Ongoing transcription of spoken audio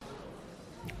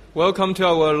Welcome to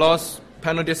our last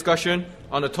panel discussion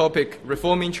on the topic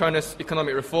Reforming China's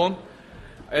Economic Reform.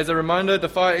 As a reminder, the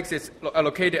fire exits are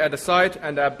located at the side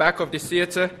and at the back of this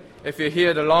theatre. If you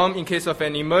hear the alarm in case of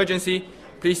an emergency,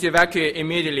 please evacuate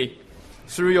immediately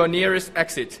through your nearest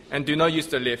exit and do not use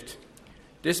the lift.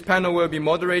 This panel will be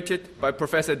moderated by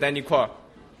Professor Danny Quah,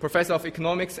 Professor of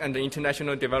Economics and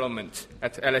International Development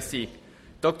at LSE.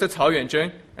 Dr. Cao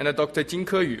Yuanzheng and Dr. Jin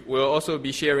Keyu will also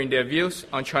be sharing their views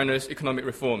on China's economic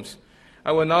reforms.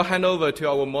 I will now hand over to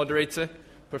our moderator,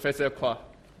 Professor Quah.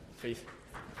 Please.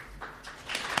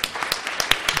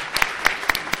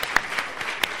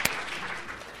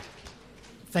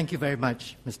 Thank you very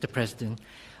much, Mr. President.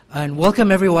 And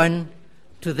welcome everyone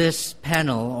to this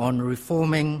panel on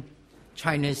reforming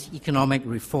China's economic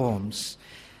reforms.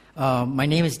 My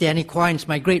name is Danny Quah, and it's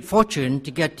my great fortune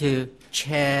to get to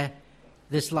chair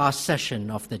this last session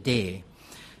of the day.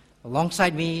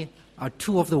 Alongside me are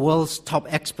two of the world's top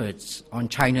experts on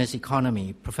China's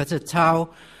economy. Professor Cao,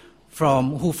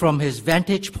 who from his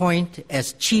vantage point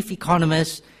as chief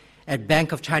economist at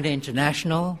Bank of China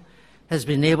International has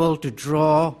been able to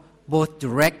draw both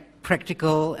direct,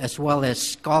 practical, as well as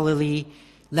scholarly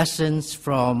lessons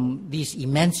from these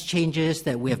immense changes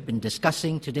that we have been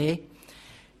discussing today.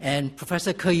 And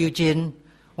Professor Keyu Jin,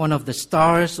 one of the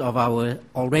stars of our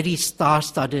already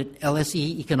star-studded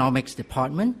LSE Economics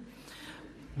Department.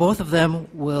 Both of them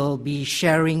will be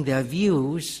sharing their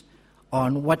views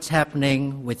on what's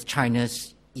happening with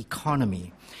China's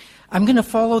economy. I'm going to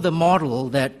follow the model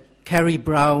that Kerry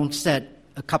Brown set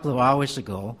a couple of hours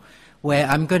ago, where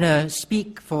I'm going to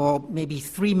speak for maybe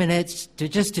 3 minutes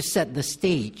to set the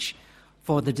stage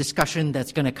for the discussion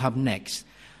that's going to come next.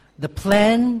 The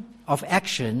plan of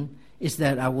action is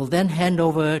that I will then hand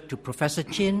over to Professor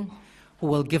Chin, who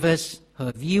will give us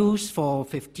her views for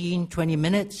 15, 20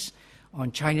 minutes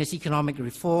on China's economic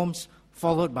reforms,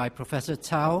 followed by Professor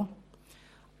Cao,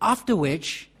 after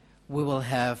which we will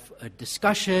have a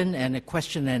discussion and a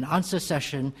question and answer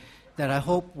session that I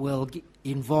hope will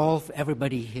involve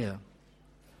everybody here.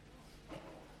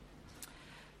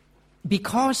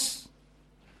 Because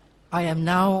I am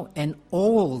now an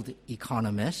old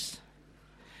economist,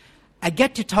 I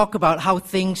get to talk about how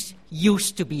things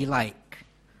used to be like.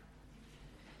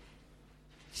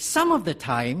 Some of the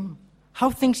time, how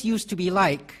things used to be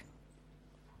like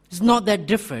is not that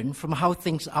different from how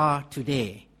things are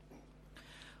today.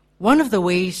 One of the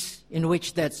ways in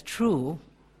which that's true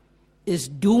is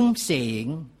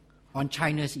doomsaying on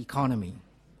China's economy.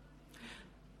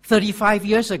 35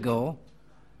 years ago,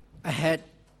 I had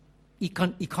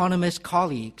economist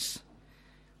colleagues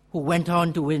who went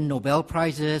on to win Nobel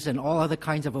Prizes and all other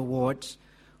kinds of awards,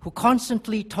 who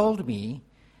constantly told me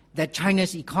that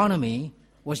China's economy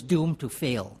was doomed to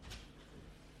fail.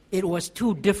 It was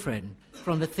too different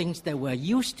from the things that we're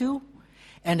used to,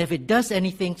 and if it does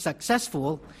anything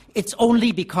successful, it's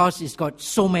only because it's got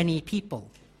so many people.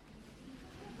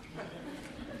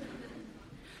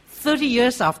 30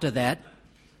 years after that,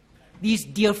 these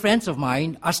dear friends of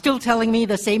mine are still telling me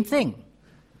the same thing.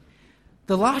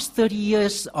 The last 30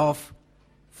 years of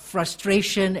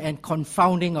frustration and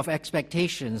confounding of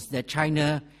expectations that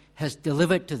China has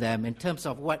delivered to them in terms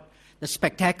of what the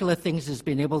spectacular things it's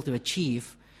been able to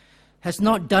achieve has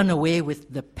not done away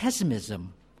with the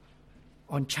pessimism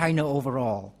on China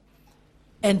overall.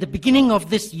 And the beginning of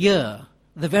this year,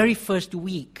 the very first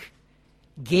week,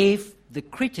 gave the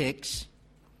critics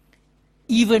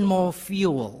even more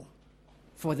fuel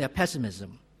for their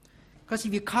pessimism. Because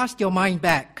if you cast your mind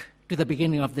back to the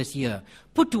beginning of this year,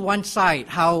 put to one side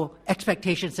how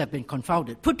expectations have been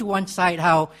confounded, put to one side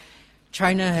how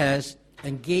China has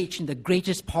engaged in the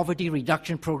greatest poverty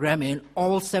reduction program in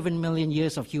all 7 million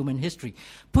years of human history,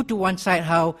 put to one side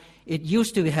how it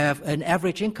used to have an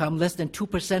average income less than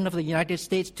 2% of the United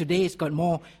States. Today it's got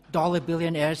more dollar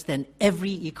billionaires than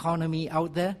every economy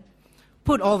out there.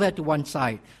 Put all that to one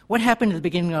side. What happened at the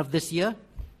beginning of this year?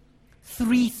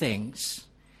 3 things.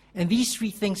 And these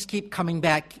 3 things keep coming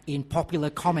back in popular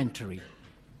commentary.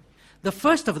 The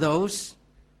first of those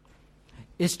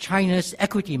is China's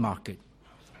equity market.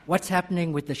 What's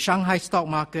happening with the Shanghai stock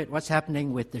market? What's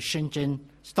happening with the Shenzhen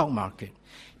stock market?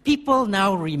 People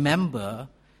now remember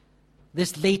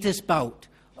this latest bout,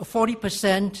 a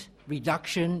 40%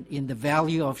 reduction in the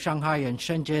value of Shanghai and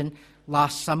Shenzhen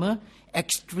last summer,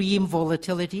 extreme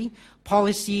volatility,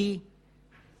 policy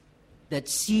that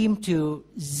seemed to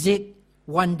zig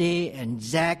one day and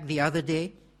zag the other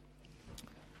day,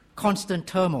 constant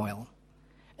turmoil.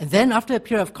 And then after a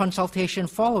period of consultation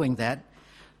following that,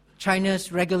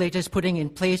 China's regulators putting in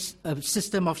place a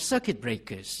system of circuit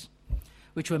breakers.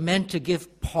 which were meant to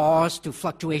give pause to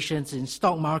fluctuations in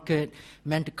stock market,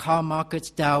 meant to calm markets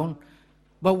down.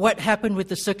 But what happened with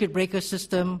the circuit breaker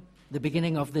system the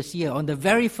beginning of this year? On the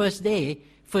very first day,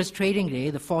 first trading day,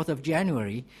 the 4th of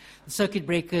January, the circuit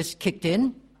breakers kicked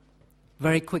in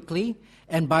very quickly,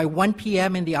 and by 1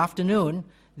 p.m. in the afternoon,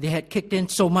 they had kicked in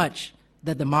so much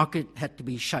that the market had to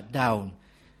be shut down.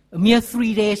 A mere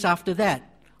 3 days after that,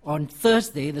 on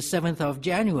Thursday, the 7th of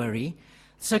January,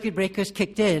 circuit breakers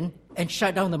kicked in and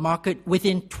shut down the market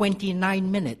within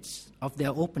 29 minutes of their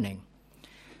opening.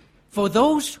 For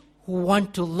those who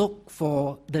want to look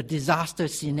for the disaster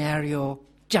scenario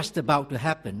just about to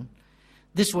happen,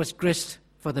 this was grist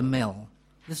for the mill.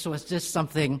 This was just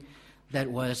something that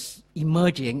was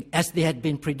emerging as they had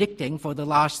been predicting for the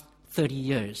last 30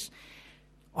 years.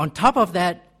 On top of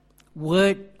that,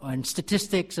 word and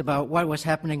statistics about what was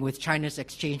happening with China's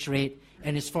exchange rate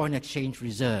and its foreign exchange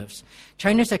reserves.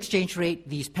 China's exchange rate,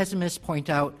 these pessimists point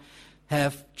out,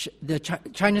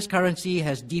 China's currency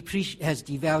has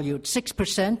devalued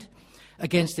 6%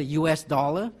 against the US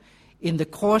dollar in the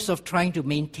course of trying to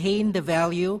maintain the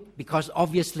value, because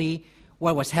obviously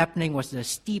what was happening was a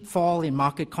steep fall in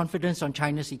market confidence on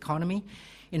China's economy.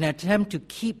 In an attempt to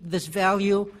keep this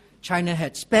value, China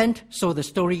had spent, so the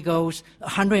story goes,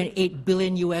 $108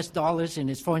 billion in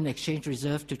its foreign exchange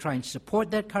reserve to try and support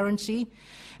that currency.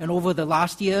 And over the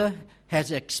last year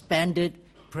has expanded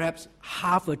perhaps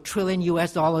 $500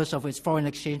 billion of its foreign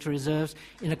exchange reserves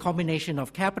in a combination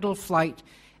of capital flight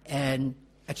and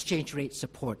exchange rate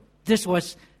support. This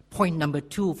was point number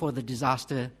 2 for the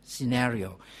disaster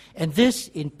scenario. And this,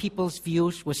 in people's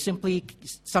views, was simply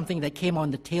something that came on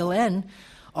the tail end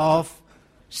of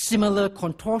similar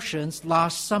contortions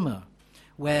last summer,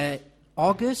 where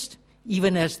August,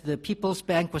 even as the People's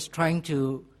Bank was trying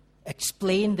to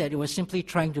explain that it was simply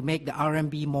trying to make the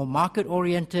RMB more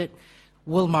market-oriented,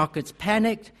 world markets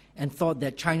panicked and thought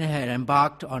that China had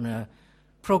embarked on a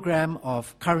program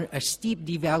of a steep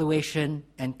devaluation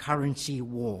and currency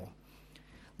war.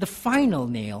 The final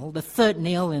nail, the third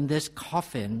nail in this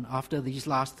coffin after these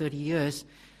last 30 years,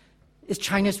 is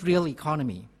China's real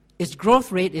economy. Its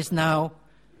growth rate is now,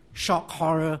 shock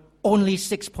horror, only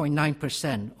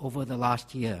 6.9% over the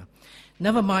last year.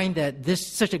 Never mind that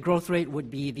such a growth rate would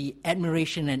be the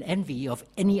admiration and envy of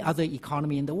any other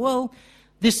economy in the world.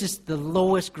 This is the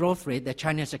lowest growth rate that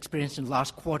China has experienced in the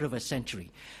last quarter of a century.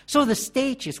 So the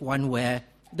stage is one where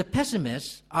the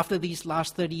pessimists, after these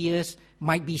last 30 years,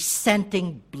 might be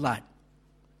scenting blood.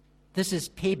 This is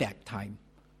payback time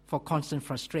for constant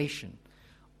frustration.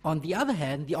 On the other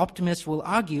hand, the optimists will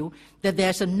argue that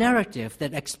there's a narrative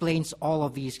that explains all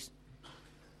of these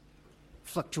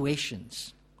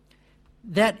fluctuations.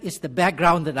 That is the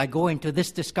background that I go into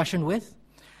this discussion with.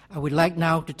 I would like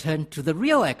now to turn to the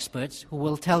real experts who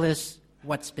will tell us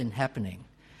what's been happening.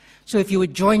 So if you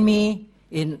would join me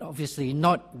in obviously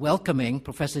not welcoming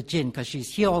Professor Jin, because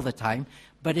she's here all the time,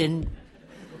 but in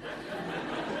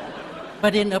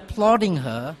applauding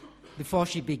her before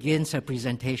she begins her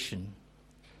presentation.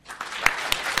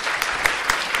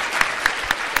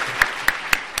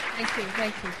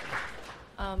 Thank you.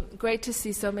 Great to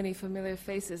see so many familiar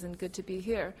faces and good to be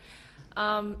here.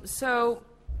 So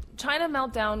China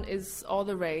meltdown is all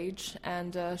the rage,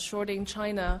 and shorting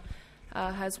China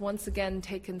has once again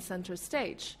taken center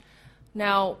stage.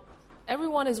 Now,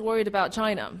 everyone is worried about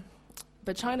China,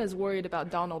 but China is worried about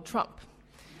Donald Trump.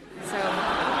 So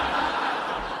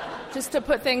just to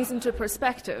put things into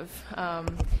perspective,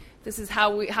 this is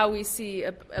how we see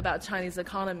about Chinese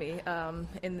economy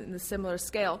in the similar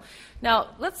scale.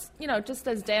 Now, let's, just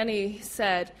as Danny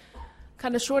said,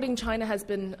 kind of shorting China has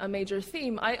been a major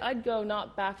theme. I'd go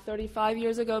not back 35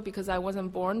 years ago because I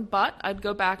wasn't born, but I'd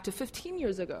go back to 15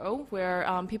 years ago where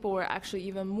people were actually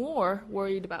even more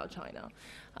worried about China.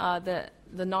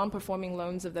 The non-performing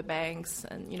loans of the banks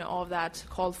and all of that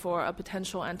called for a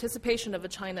potential anticipation of a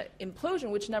China implosion,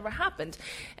 which never happened.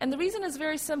 And the reason is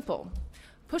very simple.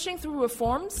 Pushing through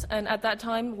reforms, and at that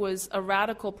time was a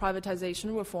radical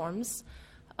privatization reforms,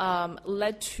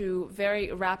 led to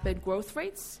very rapid growth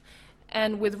rates.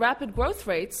 And with rapid growth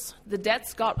rates, the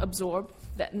debts got absorbed,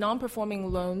 that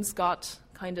non-performing loans got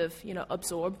kind of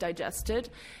absorbed, digested,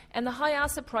 and the high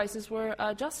asset prices were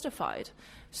justified.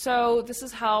 So this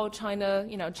is how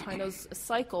China's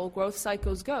cycle, growth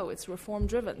cycles go. It's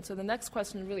reform-driven. So the next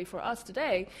question really for us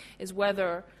today is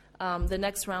whether the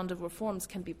next round of reforms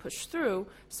can be pushed through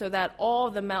so that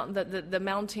all the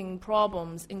mounting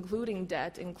problems, including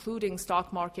debt, including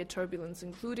stock market turbulence,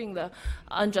 including the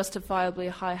unjustifiably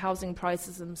high housing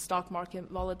prices and stock market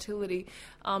volatility,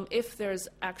 if there's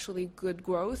actually good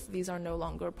growth, these are no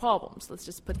longer problems. Let's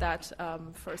just put that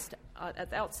first at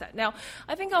the outset. Now,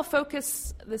 I think I'll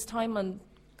focus this time on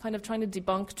kind of trying to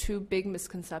debunk two big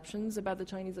misconceptions about the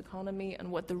Chinese economy and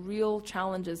what the real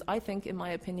challenges, I think, in my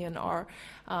opinion, are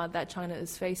that China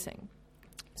is facing.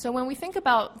 So when we think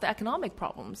about the economic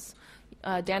problems,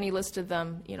 Danny listed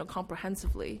them,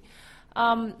 comprehensively.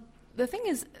 The thing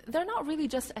is, they're not really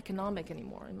just economic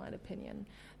anymore, in my opinion.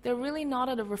 They're really not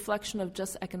a reflection of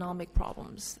just economic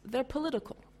problems. They're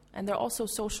political, and they're also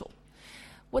social.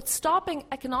 What's stopping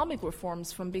economic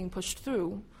reforms from being pushed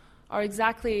through are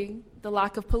exactly the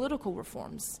lack of political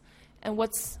reforms. And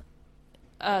what's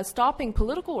stopping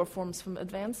political reforms from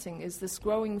advancing is this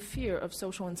growing fear of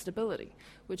social instability,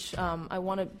 which I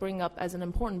want to bring up as an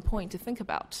important point to think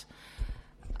about.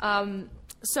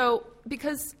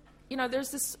 Because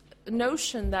there's this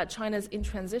notion that China's in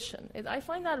transition. I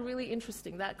find that really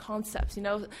interesting, that concept.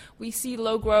 We see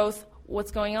low growth.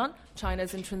 What's going on?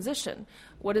 China's in transition.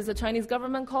 What does the Chinese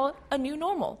government call it? A new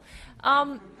normal.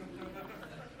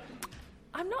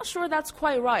 I'm not sure that's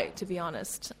quite right, to be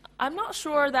honest. I'm not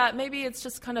sure that maybe it's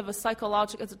just kind of it's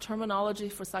a terminology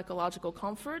for psychological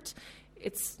comfort.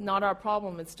 It's not our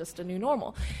problem, it's just a new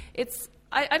normal.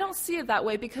 I don't see it that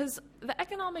way because the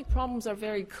economic problems are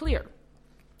very clear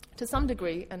to some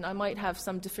degree, and I might have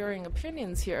some differing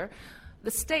opinions here.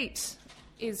 The state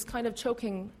is kind of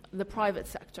choking the private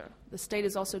sector. The state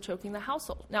is also choking the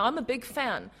household. Now, I'm a big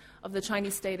fan of the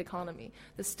Chinese state economy.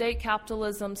 The state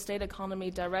capitalism, state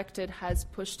economy directed has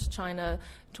pushed China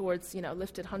towards,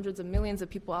 lifted hundreds of millions of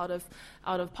people out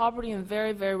of poverty in a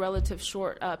very, very relative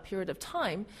short period of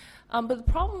time. But the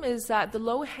problem is that the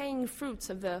low-hanging fruits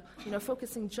of the,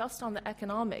 focusing just on the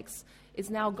economics is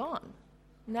now gone.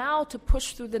 Now to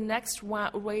push through the next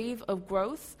wave of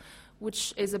growth,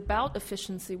 which is about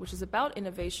efficiency, which is about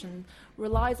innovation,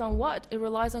 relies on what? It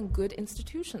relies on good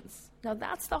institutions. Now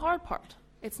that's the hard part.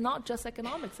 It's not just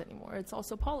economics anymore, it's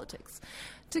also politics.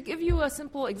 To give you a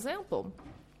simple example,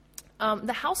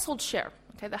 the household share,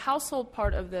 the household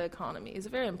part of the economy is a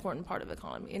very important part of the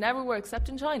economy, in everywhere except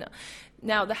in China.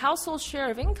 Now, the household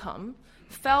share of income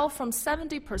fell from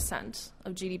 70%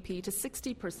 of GDP to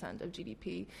 60% of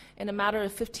GDP in a matter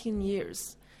of 15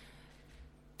 years.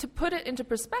 To put it into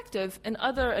perspective, in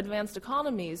other advanced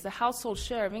economies, the household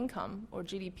share of income, or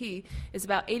GDP, is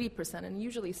about 80% and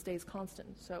usually stays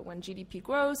constant. So when GDP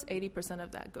grows, 80%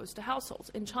 of that goes to households.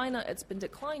 In China, it's been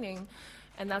declining,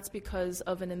 and that's because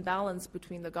of an imbalance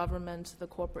between the government, the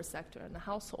corporate sector, and the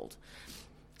household.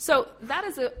 So that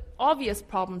is an obvious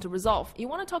problem to resolve. You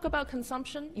want to talk about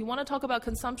consumption? You want to talk about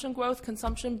consumption growth,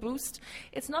 consumption boost?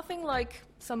 It's nothing like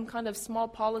some kind of small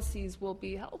policies will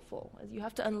be helpful. You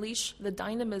have to unleash the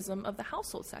dynamism of the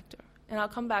household sector. And I'll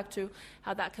come back to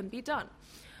how that can be done.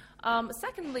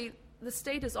 Secondly, the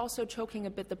state is also choking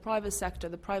a bit the private sector,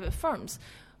 the private firms.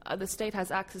 The state has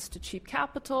access to cheap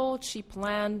capital, cheap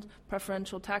land,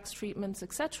 preferential tax treatments,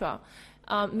 etc.,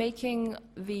 making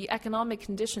the economic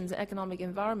conditions, the economic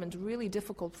environment really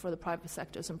difficult for the private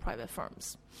sectors and private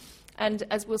firms. And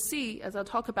as we'll see, as I'll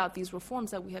talk about these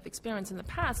reforms that we have experienced in the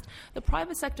past, the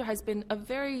private sector has been a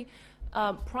very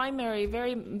primary,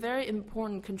 very, very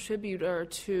important contributor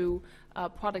to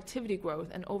productivity growth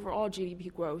and overall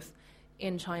GDP growth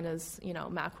in China's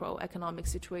macroeconomic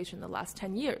situation in the last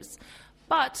 10 years.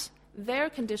 But their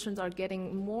conditions are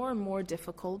getting more and more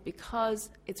difficult because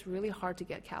it's really hard to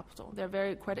get capital. They're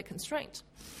very credit constrained.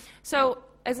 So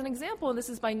as an example, and this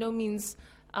is by no means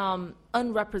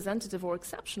unrepresentative or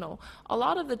exceptional, a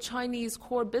lot of the Chinese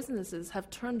core businesses have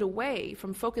turned away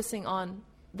from focusing on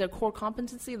their core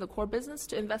competency, the core business,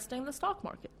 to investing in the stock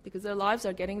market because their lives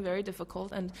are getting very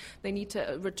difficult and they need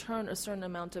to return a certain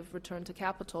amount of return to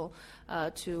capital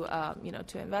to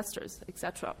investors,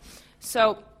 etc.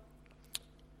 So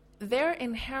their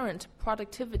inherent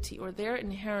productivity or their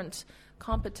inherent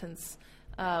competence,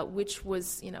 which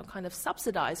was kind of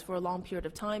subsidized for a long period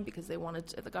of time because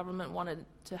the government wanted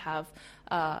to have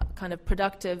kind of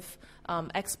productive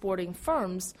exporting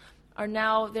firms, are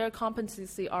now their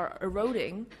competency are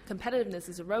eroding, competitiveness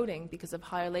is eroding because of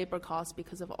higher labor costs,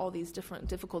 because of all these different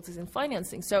difficulties in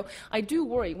financing. So I do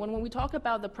worry. When we talk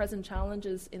about the present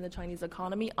challenges in the Chinese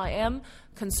economy, I am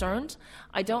concerned.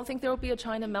 I don't think there will be a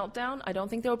China meltdown. I don't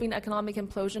think there will be an economic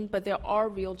implosion, but there are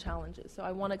real challenges. So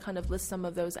I want to kind of list some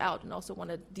of those out and also want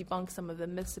to debunk some of the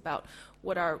myths about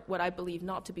what I believe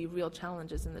not to be real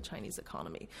challenges in the Chinese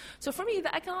economy. So for me,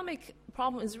 the economic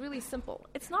problem is really simple.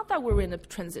 It's not that we're in a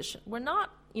transition. We're not,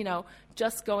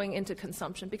 just going into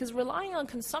consumption because relying on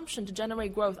consumption to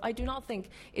generate growth, I do not think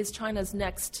is China's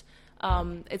next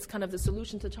it's kind of the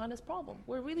solution to China's problem.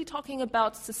 We're really talking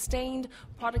about sustained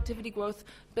productivity growth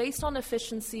based on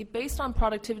efficiency, based on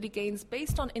productivity gains,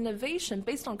 based on innovation,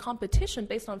 based on competition,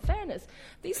 based on fairness.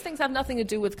 These things have nothing to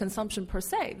do with consumption per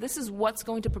se. This is what's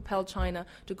going to propel China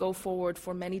to go forward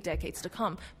for many decades to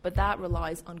come, but that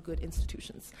relies on good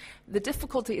institutions. The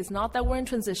difficulty is not that we're in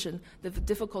transition. The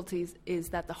difficulty is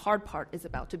that the hard part is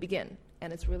about to begin,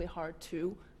 and it's really hard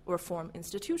to reform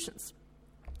institutions.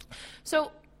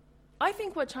 So I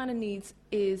think what China needs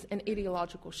is an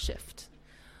ideological shift.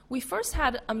 We first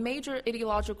had a major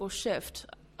ideological shift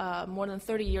more than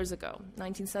 30 years ago,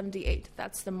 1978.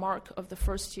 That's the mark of the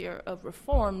first year of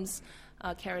reforms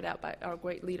carried out by our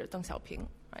great leader, Deng Xiaoping,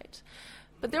 right?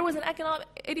 But there was an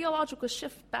ideological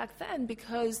shift back then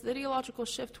because the ideological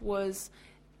shift was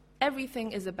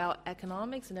everything is about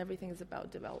economics and everything is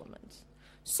about development.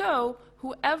 So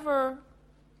whoever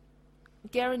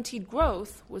guaranteed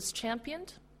growth was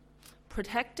championed,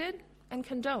 protected, and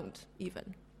condoned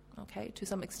even, okay, to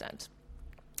some extent.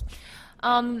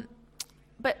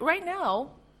 But right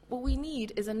now, what we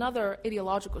need is another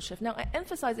ideological shift. Now, I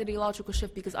emphasize ideological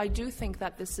shift because I do think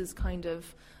that this is kind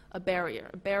of a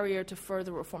barrier to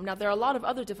further reform. Now, there are a lot of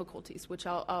other difficulties, which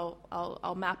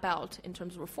I'll map out in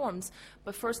terms of reforms,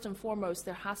 but first and foremost,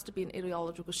 there has to be an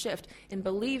ideological shift in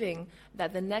believing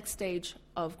that the next stage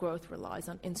of growth relies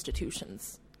on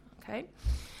institutions, okay?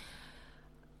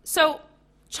 So,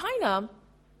 China,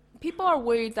 people are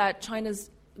worried that China's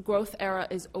growth era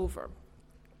is over.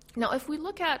 Now, if we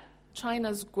look at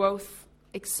China's growth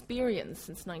experience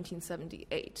since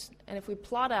 1978, and if we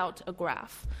plot out a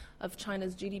graph of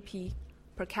China's GDP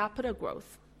per capita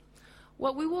growth,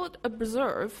 what we will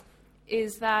observe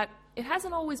is that it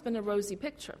hasn't always been a rosy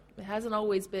picture. It hasn't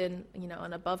always been,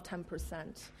 an above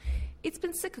 10%. It's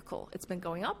been cyclical. It's been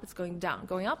going up, it's going down,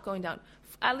 going up, going down,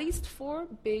 at least 4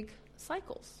 big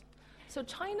cycles. So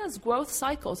China's growth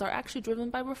cycles are actually driven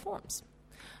by reforms.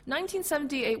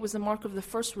 1978 was the mark of the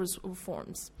first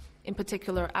reforms, in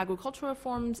particular agricultural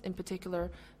reforms, in particular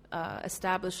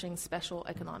establishing special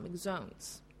economic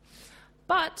zones.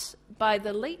 But by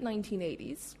the late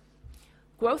 1980s,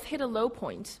 growth hit a low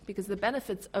point because the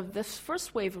benefits of this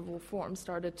first wave of reform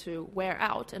started to wear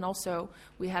out, and also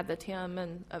we had the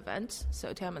Tiananmen event,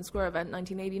 so Tiananmen Square event,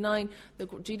 1989, the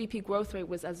GDP growth rate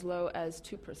was as low as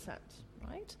 2%,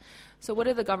 right? So what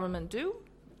did the government do?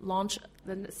 Launch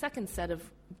the second set of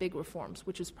big reforms,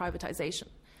 which is privatization.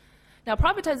 Now,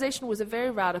 privatization was a very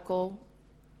radical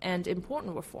and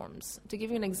important reforms. To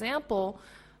give you an example,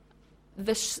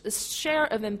 the share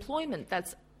of employment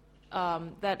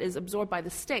that is absorbed by the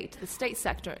state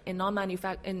sector in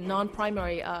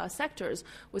non-primary sectors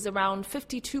was around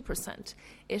 52%.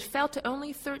 It fell to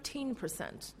only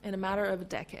 13% in a matter of a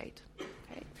decade.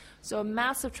 Okay? So a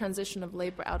massive transition of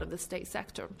labor out of the state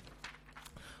sector.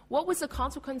 What was the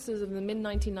consequences of the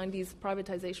mid-1990s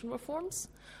privatization reforms?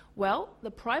 Well, the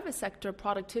private sector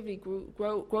productivity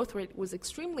growth rate was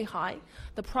extremely high.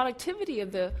 The productivity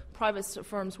of the private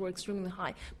firms were extremely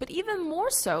high. But even more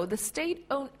so, the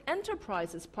state-owned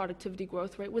enterprises' productivity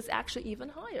growth rate was actually even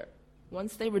higher.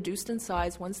 Once they reduced in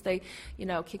size, once they,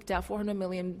 kicked out 400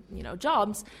 million,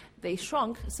 jobs, they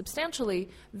shrunk substantially.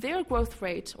 Their growth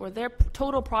rate, or their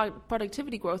total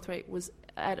productivity growth rate, was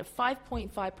at a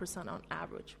 5.5% on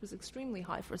average. It was extremely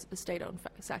high for the state-owned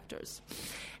sectors.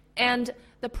 And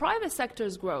the private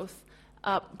sector's growth,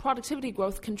 productivity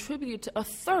growth, contributed to a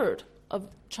third of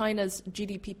China's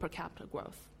GDP per capita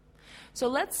growth. So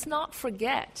let's not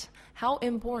forget how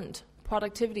important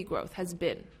productivity growth has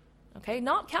been. Okay,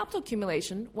 not capital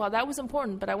accumulation. Well, that was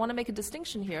important, but I want to make a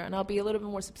distinction here, and I'll be a little bit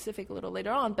more specific a little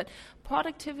later on. But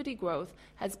productivity growth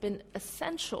has been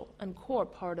essential and core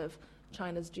part of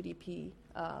China's GDP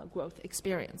growth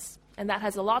experience, and that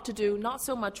has a lot to do not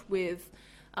so much with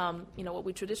what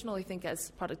we traditionally think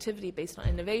as productivity based on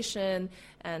innovation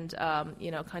and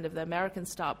kind of the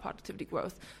American-style productivity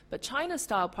growth, but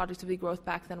China-style productivity growth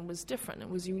back then was different. It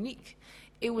was unique.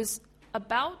 It was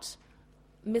about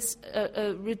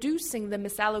reducing the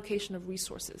misallocation of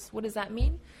resources. What does that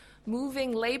mean?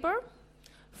 Moving labor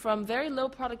from very low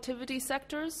productivity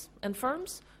sectors and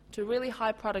firms to really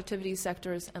high productivity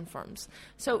sectors and firms.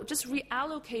 So just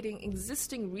reallocating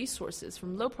existing resources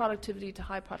from low productivity to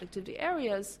high productivity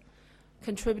areas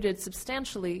contributed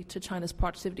substantially to China's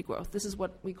productivity growth. This is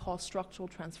what we call structural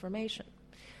transformation.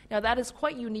 Now, that is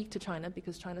quite unique to China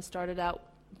because China started out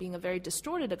being a very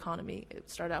distorted economy. It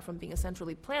started out from being a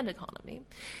centrally planned economy.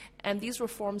 And these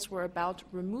reforms were about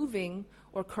removing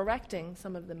or correcting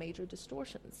some of the major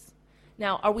distortions.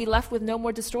 Now, are we left with no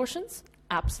more distortions?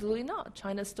 Absolutely not.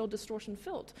 China is still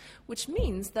distortion-filled, which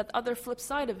means that the other flip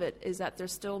side of it is that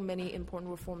there's still many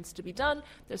important reforms to be done.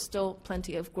 There's still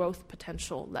plenty of growth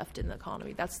potential left in the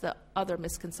economy. That's the other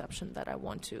misconception that I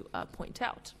want to point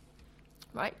out,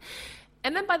 right?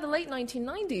 And then by the late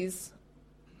 1990s,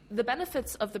 the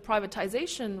benefits of the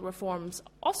privatization reforms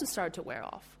also started to wear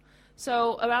off.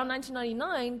 So around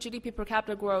 1999, GDP per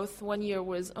capita growth one year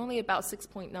was only about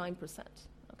 6.9%.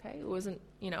 Okay, it wasn't,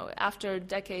 after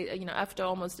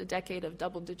almost a decade of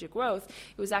double-digit growth,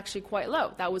 it was actually quite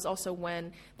low. That was also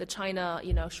when the China,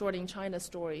 shorting China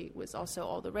story was also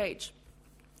all the rage.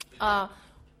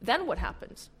 Then what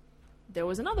happened? There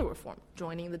was another reform,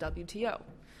 joining the WTO.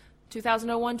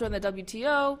 2001, joined the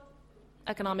WTO,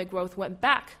 economic growth went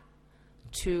back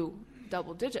to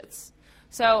double digits.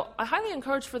 So I highly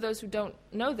encourage, for those who don't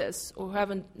know this or who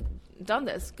haven't done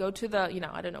this, go to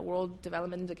the, World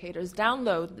Development Indicators,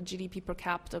 download the GDP per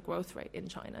capita growth rate in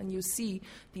China, and you see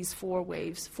these 4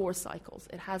 waves, 4 cycles.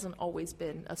 It hasn't always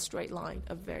been a straight line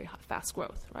of very fast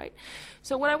growth, right?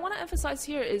 So what I want to emphasize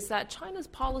here is that China's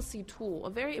policy tool, a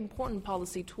very important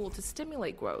policy tool to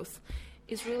stimulate growth,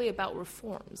 is really about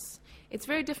reforms. It's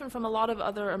very different from a lot of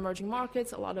other emerging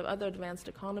markets, a lot of other advanced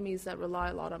economies that rely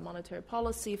a lot on monetary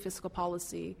policy, fiscal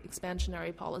policy,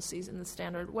 expansionary policies in the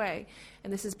standard way.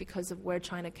 And this is because of where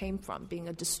China came from, being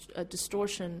a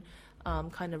distortion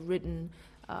kind of ridden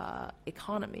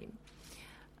economy.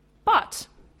 But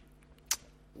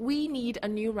we need a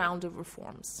new round of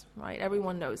reforms, right?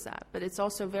 Everyone knows that. But it's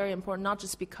also very important, not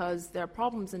just because there are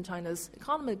problems in China's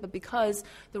economy, but because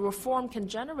the reform can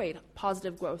generate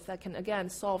positive growth that can, again,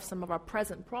 solve some of our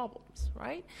present problems,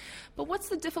 right? But what's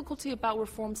the difficulty about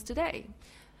reforms today?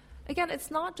 Again,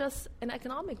 it's not just an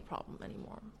economic problem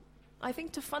anymore. I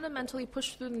think to fundamentally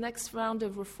push through the next round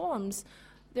of reforms,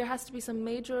 there has to be some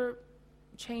major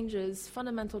changes,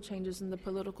 fundamental changes in the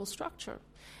political structure.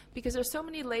 Because there's so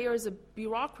many layers of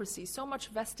bureaucracy, so much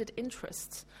vested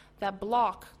interests that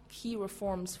block key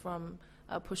reforms from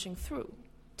pushing through.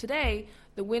 Today,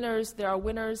 there are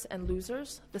winners and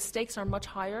losers. The stakes are much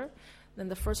higher than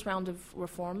the first round of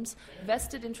reforms.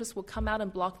 Vested interests will come out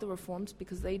and block the reforms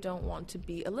because they don't want to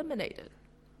be eliminated,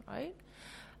 right?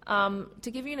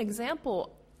 To give you an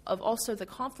example of also the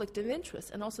conflict of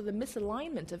interest and also the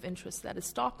misalignment of interest that is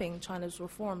stopping China's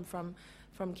reform from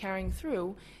carrying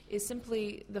through is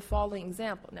simply the following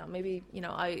example. Now, maybe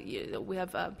we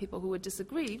have people who would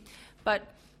disagree, but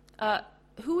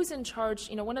who is in charge?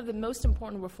 One of the most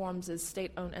important reforms is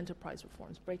state-owned enterprise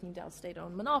reforms, breaking down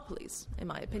state-owned monopolies, in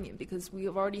my opinion, because we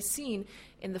have already seen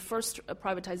in the first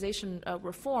privatization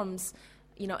reforms,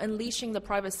 unleashing the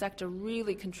private sector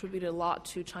really contributed a lot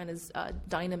to China's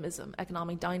dynamism,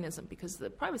 economic dynamism, because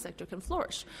the private sector can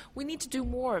flourish. We need to do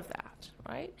more of that,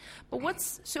 right? But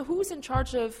so who's in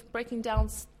charge of breaking down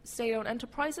state-owned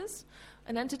enterprises?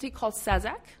 An entity called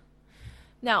SASAC.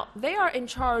 Now, they are in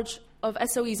charge of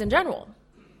SOEs in general.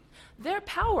 Their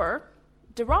power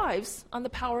derives on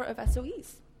the power of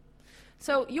SOEs.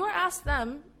 So you're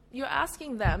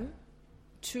asking them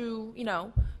to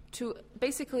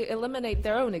basically eliminate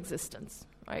their own existence,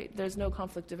 right? There's no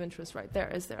conflict of interest right there,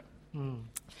 is there?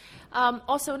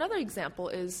 Also, another example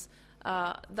is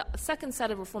the second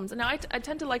set of reforms. Now, I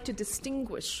tend to like to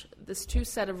distinguish this two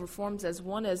set of reforms as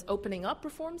one as opening up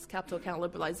reforms, capital account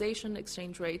liberalization,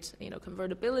 exchange rate,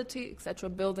 convertibility, etc.,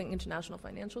 building international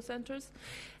financial centers,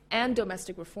 and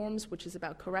domestic reforms, which is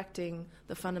about correcting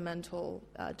the fundamental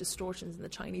distortions in the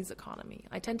Chinese economy.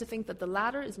 I tend to think that the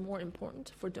latter is more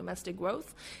important for domestic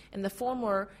growth, and the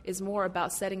former is more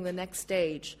about setting the next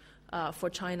stage for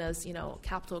China's,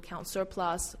 capital account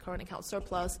surplus, current account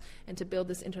surplus, and to build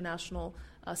this international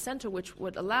center, which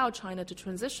would allow China to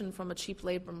transition from a cheap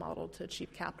labor model to a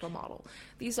cheap capital model.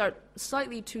 These are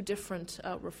slightly two different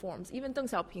reforms. Even Deng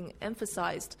Xiaoping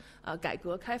emphasized 改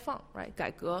革开放, right?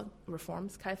 改革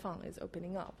reforms, 开放 is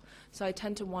opening up. So I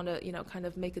tend to want to, kind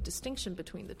of make a distinction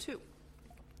between the two.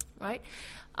 Right?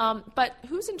 But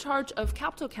who's in charge of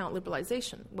capital account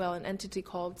liberalization? Well, an entity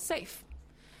called SAFE.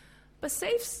 But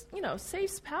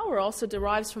SAFE's power also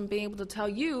derives from being able to tell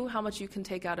you how much you can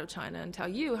take out of China and tell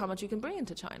you how much you can bring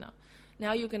into China.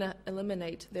 Now you're going to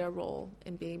eliminate their role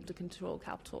in being able to control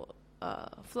capital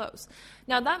flows.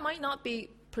 Now, that might not be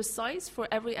precise for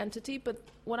every entity, but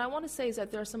what I want to say is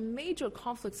that there are some major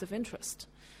conflicts of interest.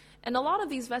 And a lot of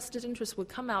these vested interests would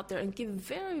come out there and give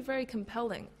very, very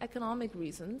compelling economic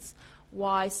reasons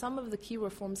why some of the key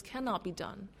reforms cannot be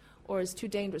done or is too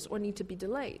dangerous or need to be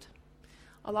delayed.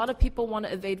 A lot of people want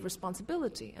to evade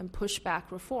responsibility and push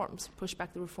back reforms, push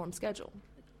back the reform schedule.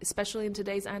 Especially in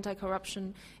today's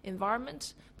anti-corruption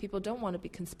environment, people don't want to be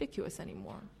conspicuous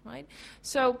anymore, right?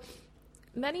 So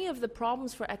many of the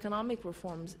problems for economic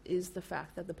reforms is the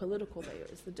fact that the political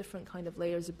layers, the different kind of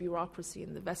layers of bureaucracy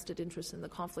and the vested interests and the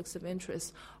conflicts of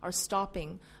interest are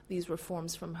stopping these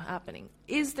reforms from happening.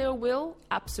 Is there will?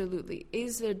 Absolutely.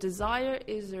 Is there desire?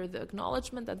 Is there the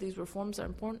acknowledgement that these reforms are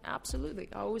important? Absolutely.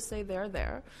 I always say they're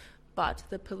there, but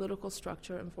the political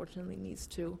structure, unfortunately, needs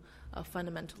to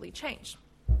fundamentally change.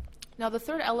 Now, the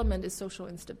third element is social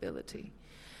instability.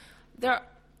 There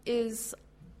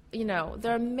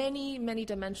are many, many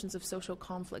dimensions of social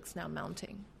conflicts now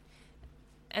mounting,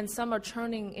 and some are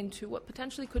turning into what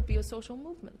potentially could be a social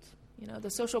movement. The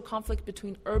social conflict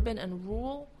between urban and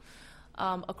rural,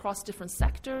 across different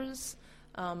sectors,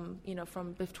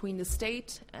 from between the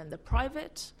state and the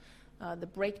private, the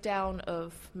breakdown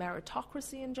of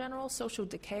meritocracy in general, social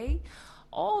decay.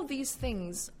 All of these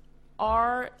things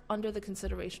are under the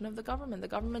consideration of the government. The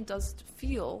government does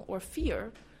feel or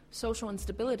fear social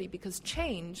instability because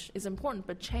change is important,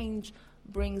 but change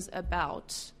brings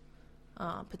about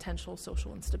potential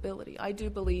social instability. I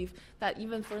do believe that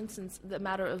even, for instance, the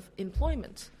matter of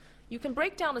employment, you can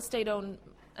break down a state-owned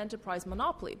enterprise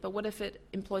monopoly, but what if it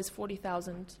employs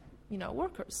 40,000,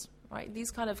 workers, right?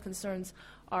 These kind of concerns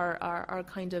are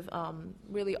kind of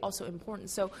really also important.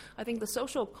 So I think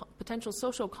the potential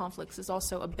social conflicts is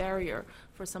also a barrier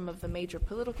for some of the major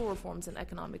political reforms and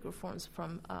economic reforms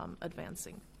from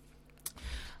advancing.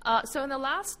 So in the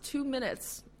last 2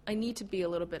 minutes, I need to be a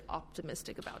little bit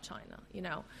optimistic about China,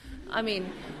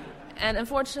 and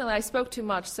unfortunately I spoke too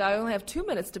much, so I only have 2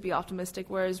 minutes to be optimistic,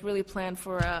 whereas really planned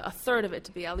for a third of it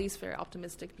to be at least very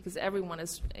optimistic because everyone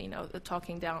is,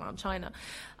 talking down on China.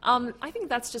 I think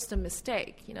that's just a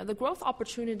mistake. The growth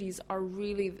opportunities are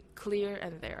really clear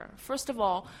and there. First of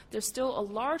all, there's still a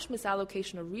large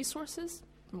misallocation of resources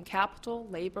from capital,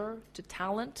 labor, to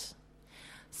talent.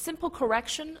 Simple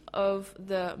correction of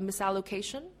the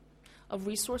misallocation of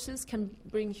resources can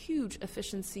bring huge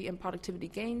efficiency and productivity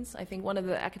gains. I think one of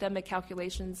the academic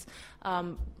calculations,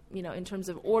 in terms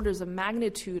of orders of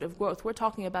magnitude of growth, we're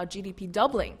talking about GDP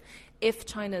doubling if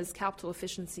China's capital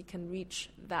efficiency can reach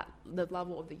the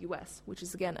level of the U.S., which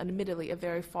is, again, admittedly a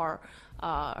very far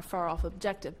off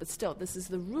objective, but still, this is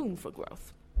the room for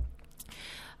growth.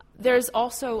 There's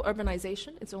also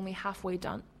urbanization. It's only halfway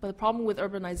done. But the problem with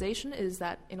urbanization is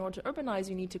that in order to urbanize,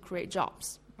 you need to create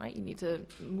jobs, right? You need to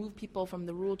move people from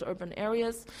the rural to urban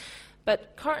areas.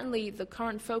 But currently, the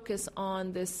current focus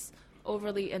on this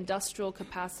overly industrial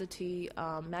capacity,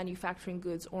 manufacturing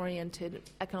goods-oriented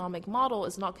economic model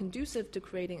is not conducive to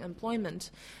creating employment.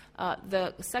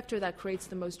 The sector that creates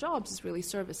the most jobs is really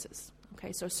services.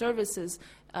 Okay, so services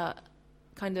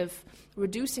kind of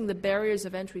reducing the barriers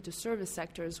of entry to service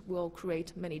sectors will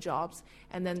create many jobs,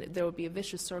 and then there will be a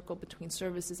vicious circle between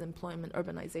services, employment,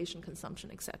 urbanization, consumption,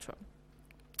 etc.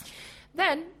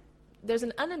 Then there's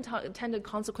an unintended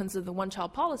consequence of the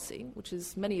one-child policy, which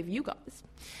is many of you guys.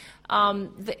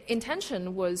 The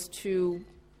intention was to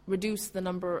reduce the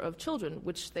number of children,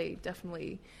 which they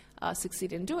definitely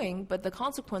succeed in doing, but the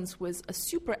consequence was a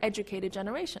super-educated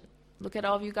generation. Look at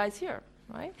all of you guys here,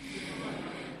 right?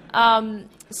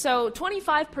 So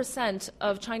 25%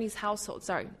 of Chinese households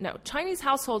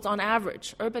on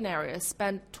average, urban areas,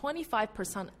 spend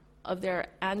 25% of their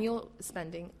annual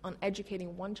spending on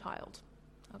educating one child.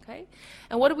 Okay?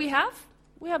 And what do we have?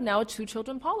 We have now a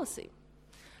two-children policy.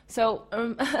 So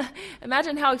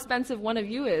imagine how expensive one of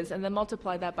you is, and then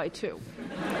multiply that by 2.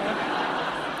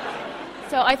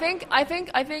 So I think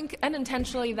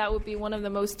unintentionally that would be one of the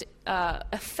most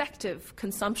effective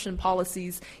consumption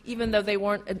policies, even though they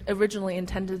weren't originally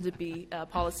intended to be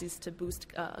policies to boost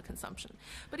consumption.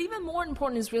 But even more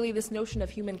important is really this notion of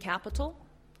human capital.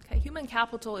 Okay, human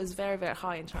capital is very, very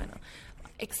high in China,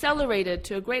 accelerated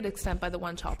to a great extent by the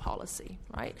one-child policy,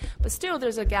 right? But still,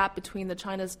 there's a gap between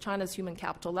China's human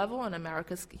capital level and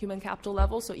America's human capital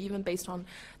level. So even based on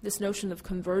this notion of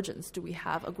convergence, do we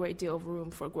have a great deal of room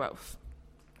for growth?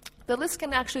 The list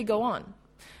can actually go on.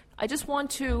 I just want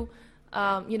to,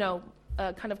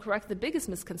 kind of correct the biggest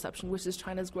misconception, which is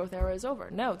China's growth era is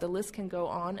over. No, the list can go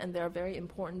on, and there are very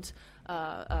important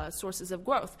sources of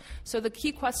growth. So the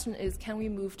key question is, can we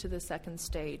move to the second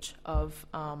stage of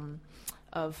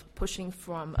pushing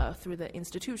through the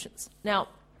institutions? Now,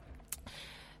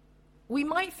 we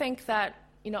might think that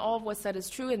all of what's said is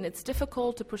true, and it's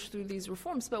difficult to push through these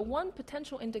reforms. But one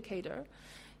potential indicator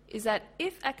is that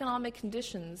if economic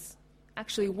conditions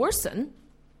actually worsen,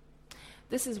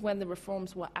 this is when the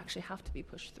reforms will actually have to be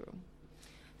pushed through.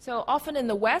 So often in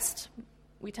the West,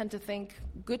 we tend to think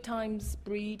good times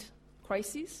breed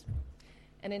crises.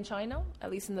 And in China, at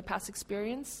least in the past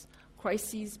experience,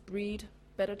 crises breed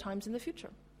better times in the future.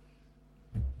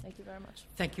 Thank you very much.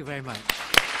 Thank you very much.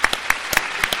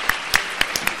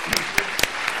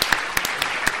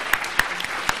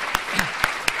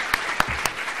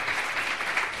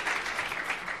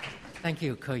 Thank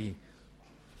you, Keyu.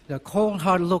 The cold,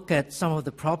 hard look at some of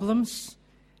the problems,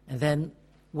 and then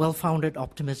well-founded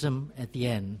optimism at the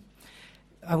end.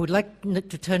 I would like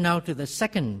to turn now to the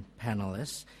second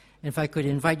panelist. If I could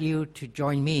invite you to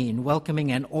join me in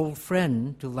welcoming an old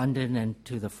friend to London and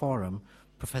to the forum,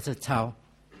 Professor Cao.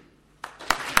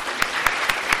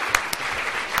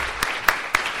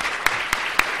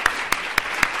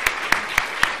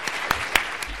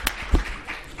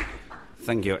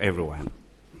 Thank you, everyone.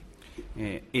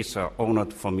 It's an honor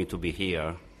for me to be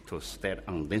here to stand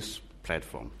on this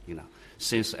platform,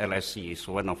 since LSE is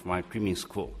one of my premium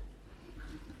schools.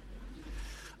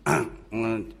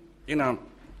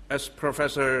 As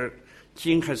Professor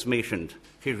Jin has mentioned,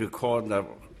 he recorded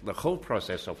the whole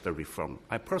process of the reform.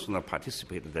 I personally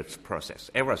participated in this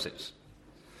process ever since.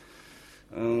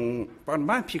 But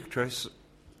my picture is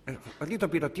a little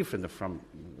bit different from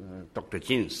Dr.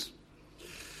 Jin's.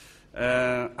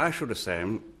 I should say,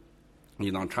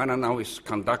 China now is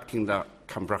conducting the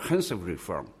comprehensive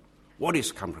reform. What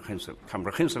is comprehensive?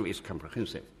 Comprehensive is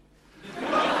comprehensive.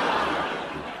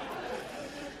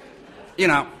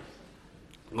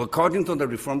 According to the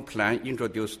reform plan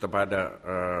introduced by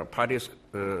the party's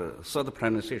third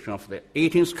plenary of the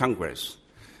 18th Congress,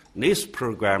 this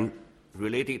program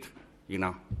related,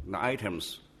 the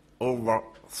items over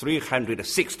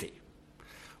 360.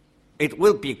 It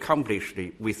will be accomplished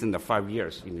within the 5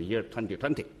 years in the year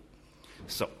 2020.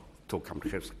 So, too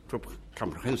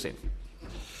comprehensive.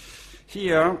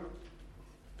 Here,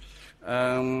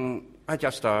 I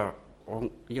just,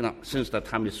 since the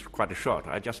time is quite short,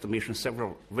 I just mentioned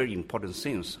several very important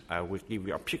things. I will give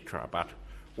you a picture about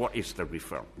what is the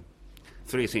reform.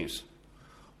 3 things.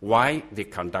 Why they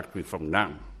conduct reform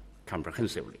now,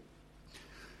 comprehensively.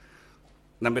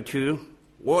 Number 2,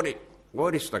 what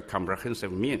is the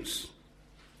comprehensive means?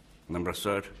 Number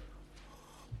 3,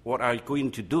 what are you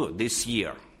going to do this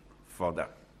year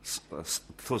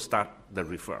to start the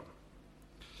reform?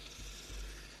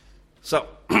 So,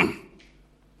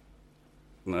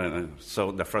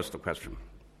 so the first question,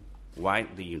 why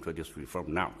they introduce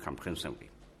reform now comprehensively?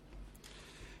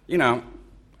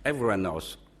 Everyone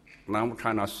knows now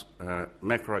China's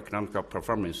macroeconomic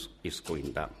performance is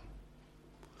going down.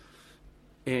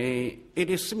 It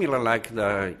is similar like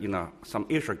some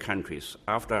Asian countries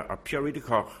after a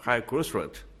periodical high growth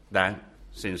rate. Then,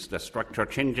 since the structure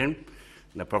changing,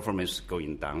 the performance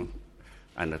going down,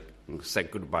 and say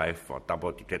goodbye for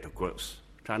double-digit growth.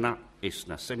 China is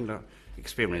in a similar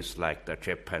experience like the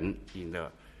Japan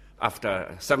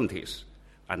after 70s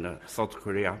and South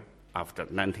Korea after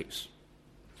 90s.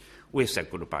 We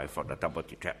said goodbye for the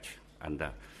double-digit, and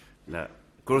the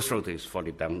growth rate is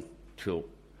falling down to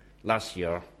last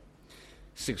year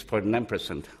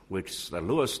 6.9%, which is the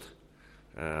lowest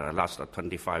last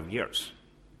 25 years.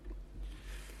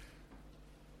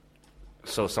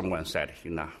 So someone said,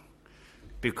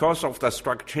 because of the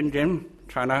structure changing,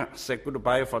 China said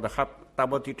goodbye for the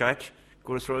double-digit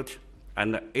growth rate,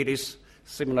 and it is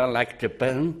similar like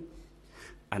Japan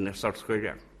and South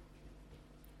Korea.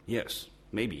 Yes,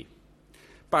 maybe.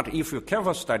 But if you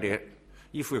carefully study,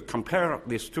 if you compare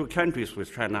these two countries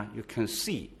with China, you can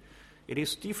see it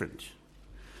is different.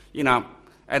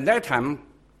 At that time,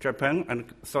 Japan and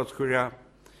South Korea,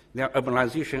 their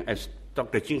urbanization, as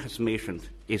Dr. Jin has mentioned,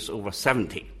 is over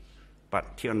 70,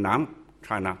 but till now,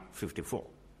 China 54.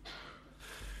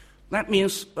 That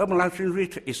means urbanization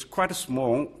rate is quite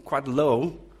small, quite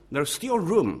low. There's still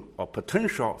room or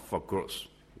potential for growth.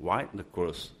 Why the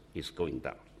growth is going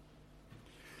down?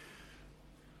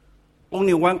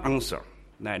 Only one answer,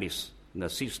 that is the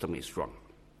system is wrong,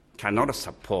 cannot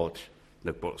support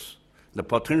the growth. The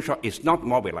potential is not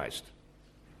mobilized.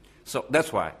 So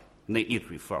that's why they need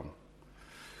reform.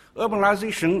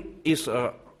 Urbanization is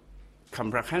a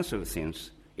comprehensive thing.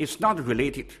 It's not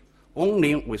related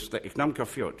only with the economic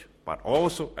field, but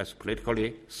also as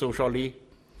politically, socially,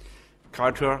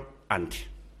 cultural, and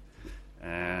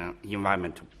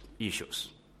environmental issues.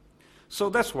 So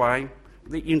that's why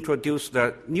they introduced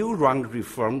the new round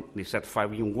reform, they said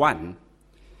 5 in 1.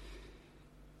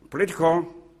 Political,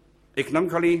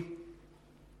 economically,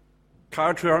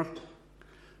 cultural,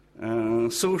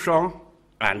 social,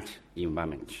 and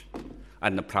environment,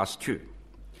 and the plus 2.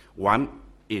 One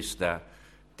is the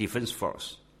defense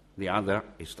force. The other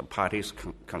is the party's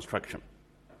construction.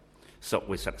 So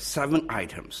we said 7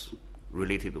 items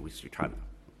related with each other.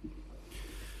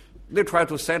 They try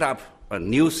to set up a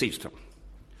new system,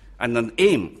 and an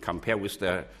aim compared with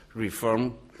the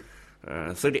reform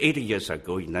 38 years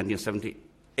ago in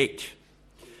 1978.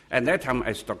 At that time,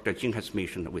 as Dr. Jin has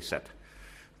mentioned, we said,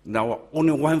 now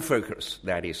only one focus,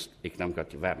 that is economic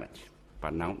development.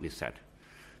 But now we said,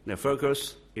 the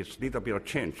focus is a little bit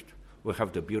changed. We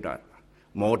have to build a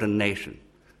modern nation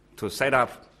to set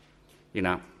up,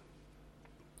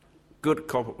 good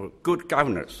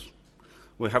governance.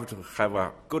 We have to have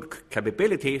a good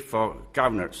capability for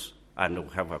governors, and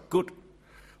we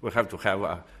have to have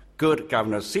a good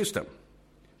governance system.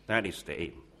 That is the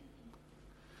aim.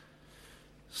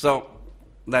 So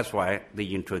that's why they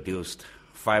introduced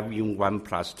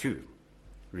 5-in-1+2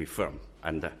 reform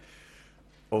and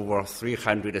over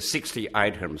 360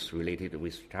 items related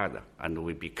with each other, and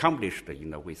will be accomplished within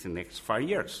the next 5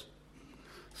 years.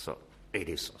 So it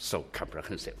is so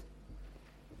comprehensive.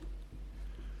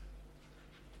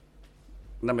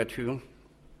 Number 2,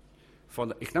 for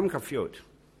the economic field,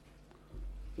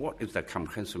 what is the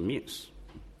comprehensive means?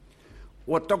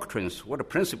 What doctrines, what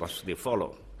principles they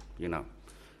follow?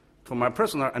 To my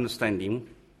personal understanding,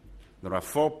 there are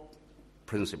 4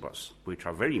 principles which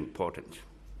are very important.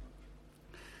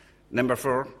 Number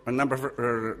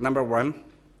 1,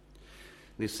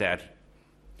 they said,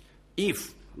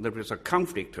 if there is a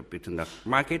conflict between the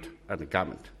market and the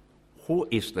government, who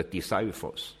is the decisive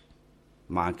force?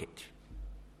 Market.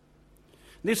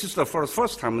 This is the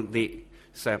first time they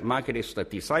said market is the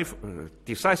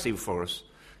decisive force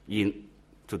to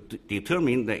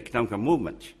determine the economic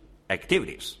movement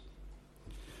activities.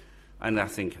 And I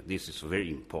think this is very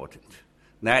important.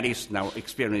 That is now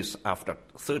experienced after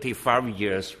 35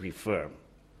 years reform.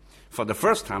 For the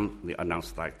first time, they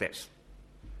announced like this.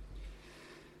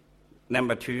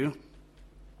 Number 2,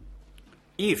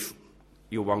 if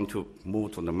you want to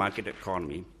move to the market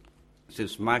economy,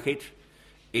 since market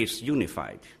is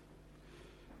unified,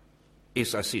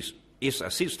 is a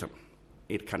system,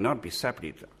 it cannot be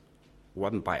separated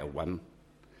one by one,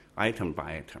 item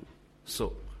by item.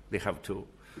 So they have to,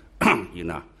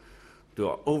 do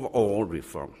an overall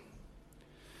reform.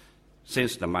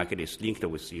 Since the market is linked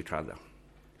with each other,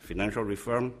 financial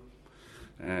reform,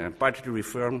 budget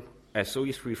reform,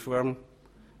 SOEs reform,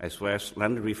 as well as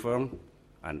land reform,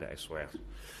 and as well as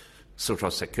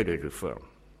social security reform.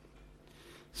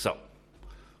 So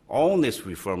all this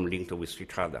reform linked with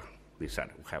each other. We said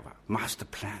we have a master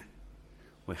plan.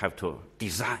 We have to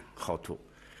design how to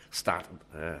start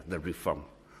the reform.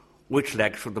 Which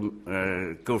leg should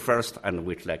go first and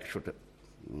which leg should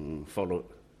follow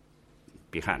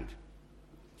behind.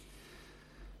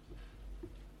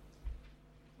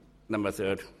 Number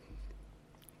 3,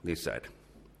 they said,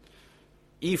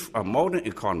 if a modern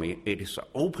economy, it is an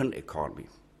open economy.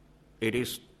 It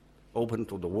is open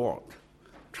to the world.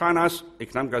 China's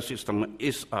economic system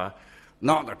is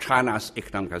not China's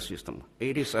economic system.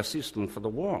 It is a system for the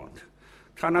world.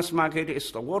 China's market is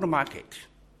the world market.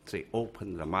 They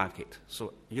open the market.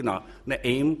 So, the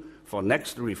aim for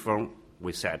next reform,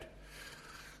 we said,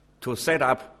 to set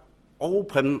up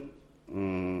open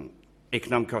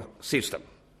economic system.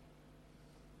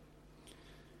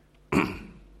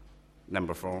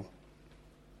 Number 4,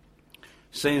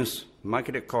 since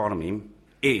market economy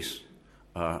is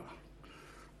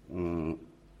what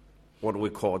we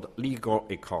call the legal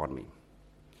economy,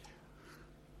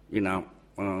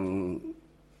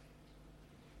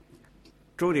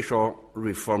 judicial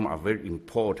reform are very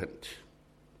important.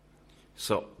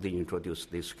 So they introduced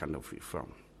this kind of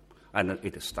reform. And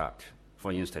it starts.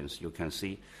 For instance, you can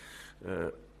see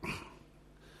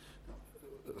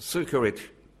circuit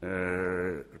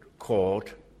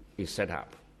court is set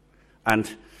up.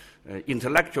 And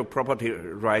intellectual property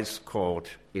rights court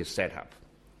is set up.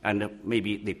 And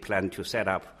maybe they plan to set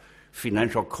up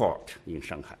financial court in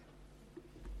Shanghai.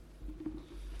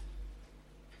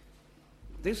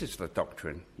 This is the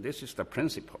doctrine, this is the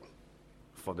principle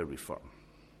for the reform.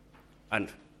 And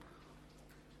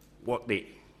what they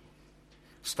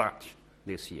start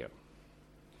this year.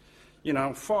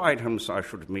 4 items I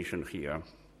should mention here.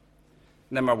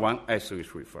 Number 1,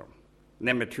 SOEs reform.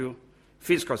 Number 2,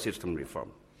 fiscal system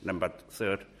reform. Number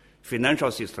 3,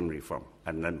 financial system reform.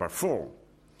 And number 4,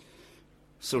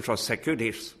 social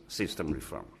security system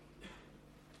reform.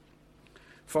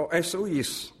 For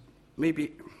SOEs,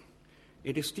 maybe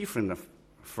it is different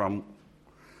from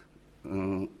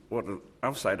what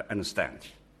outside understand.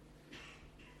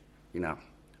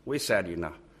 We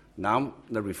said, now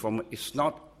the reform is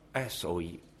not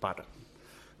SOE, but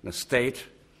the state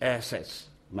assets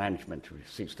management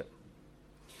system.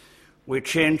 We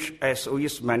change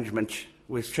SOEs management,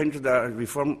 we change the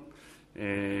reform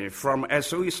from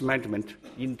SOEs management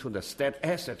into the state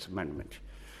assets management.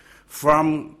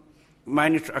 From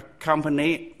manage a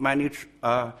company, manage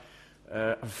a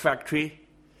factory,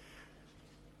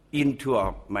 into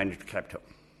a managed capital.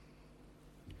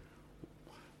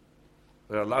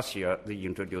 Last year, they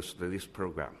introduced this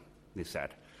program. They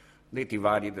said they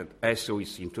divided the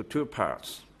SOEs into two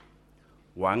parts.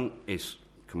 One is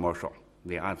commercial,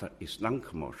 the other is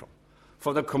non-commercial.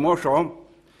 For the commercial,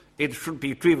 it should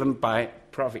be driven by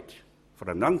profit. For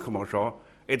the non-commercial,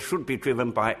 it should be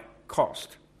driven by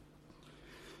cost.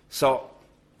 So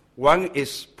one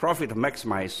is profit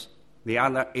maximize, the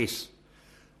other is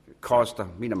cost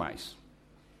minimize.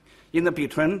 In the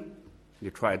between,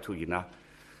 you try to,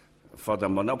 for the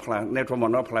natural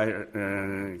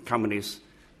monopoly companies,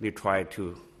 they try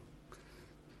to,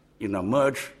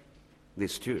 merge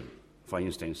these two. For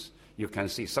instance, you can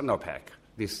see Sinopec,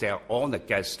 they sell all the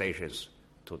gas stations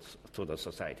to the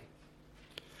society.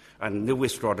 And they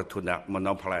withdraw to the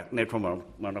natural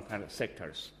monopoly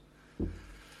sectors.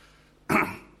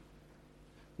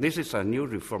 This is a new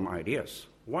reform ideas.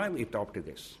 Why we adopted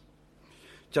this?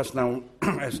 Just now,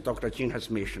 as Dr. Jin has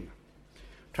mentioned,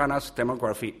 China's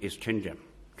demography is changing.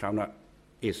 China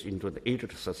is into the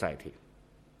aged society.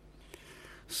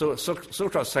 So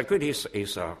social security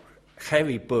is a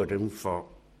heavy burden for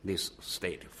this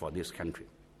state, for this country.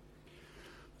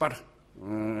 But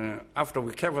after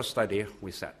we careful study,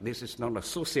 we said this is not a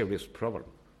so serious problem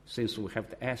since we have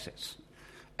the assets,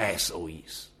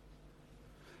 SOEs.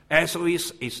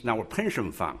 SOEs is now a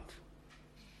pension fund.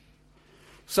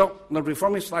 So the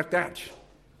reform is like that.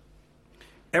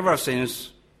 Ever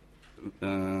since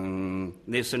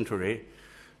this century,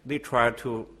 they try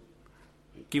to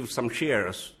give some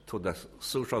shares to the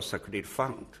social security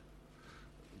fund.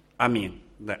 I mean,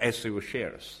 the SOE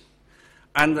shares.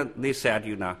 And they said,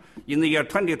 in the year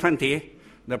 2020,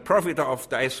 the profit of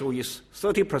the SOEs,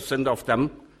 30% of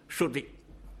them should be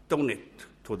donated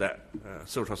to the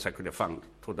social security fund,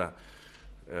 to the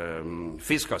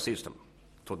fiscal system,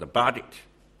 to the budget.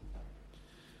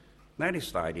 That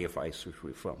is the idea of SOE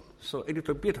reform. So a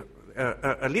little bit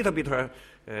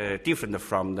different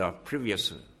from the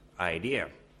previous idea.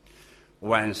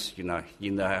 Once, in the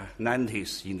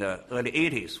 90s, in the early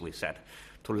 80s, we said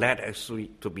to let SOE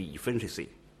to be efficiency,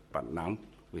 but now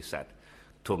we said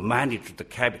to manage the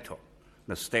capital.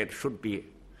 The state should be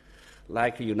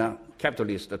like,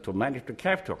 capitalist to manage the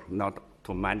capital, not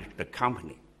to manage the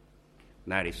company.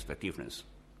 That is the difference.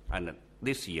 And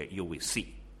this year you will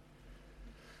see.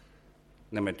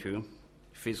 Number two,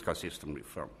 fiscal system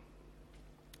reform.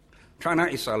 China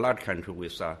is a large country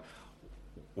with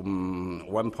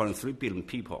 1.3 billion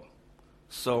people.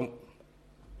 So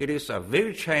it is a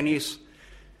very Chinese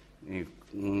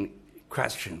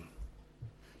question,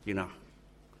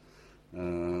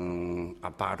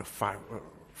 about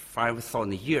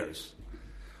 5,000 years.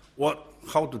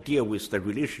 How to deal with the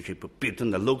relationship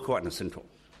between the local and the central.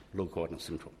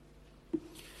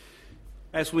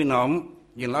 As we know,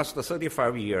 in the last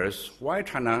 35 years, why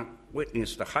China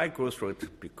witnessed the high growth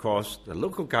rate? Because the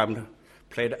local government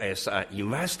played as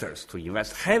investors to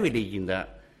invest heavily in the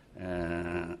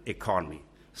economy.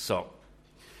 So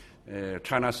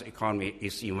China's economy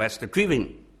is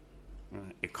investor-driven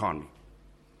economy.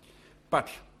 But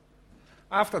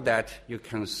after that, you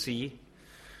can see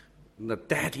the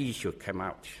debt issue came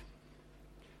out.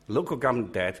 Local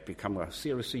government debt become a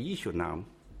serious issue now.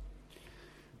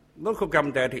 Local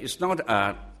government debt is not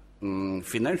a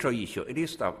financial issue, it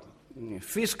is a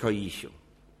fiscal issue.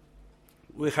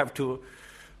 We have to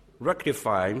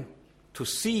rectify to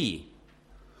see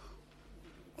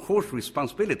whose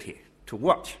responsibility to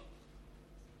what.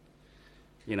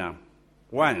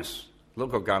 Once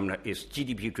local government is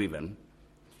GDP driven,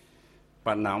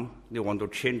 but now they want to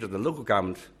change the local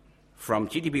government from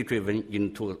GDP driven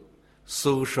into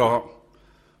social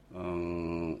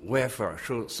welfare,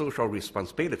 social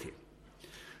responsibility.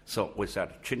 So we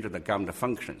said change the government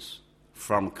functions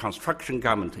from construction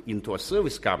government into a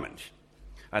service government,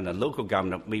 and the local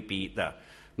government may be the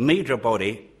major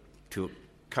body to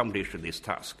accomplish this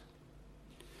task.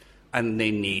 And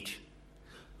they need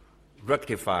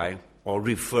rectify or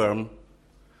reform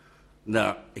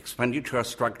the expenditure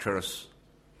structures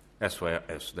as well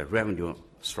as the revenue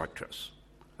structures.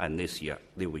 And this year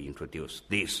they will introduce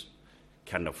this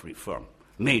kind of reform,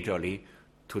 majorly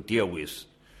to deal with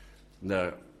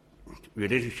the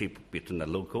relationship between the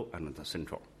local and the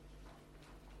central.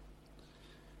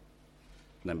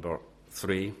 Number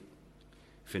three,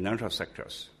 financial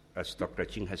sectors, as Dr.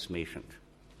 Jin has mentioned.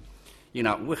 We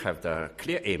have the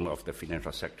clear aim of the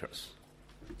financial sectors.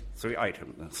 Three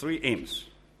aims.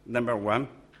 Number one,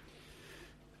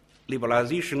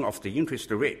 liberalization of the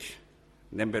interest rate.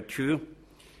 Number two,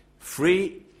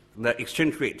 free the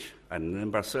exchange rate. And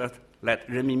number third, let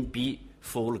renminbi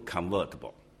full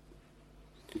convertible.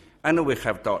 And we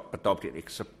have adopted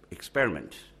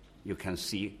experiment. You can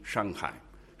see Shanghai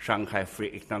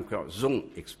Free Economic Zone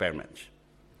experiment.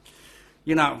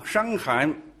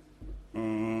 Shanghai,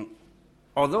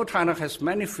 although China has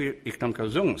many free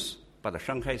economic zones, but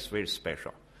Shanghai is very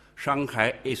special.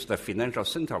 Shanghai is the financial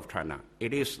center of China.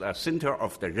 It is the center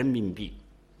of the renminbi.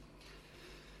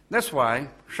 That's why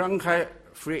Shanghai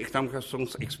Free Economic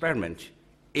Zones experiment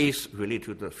is related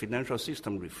to the financial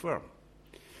system reform.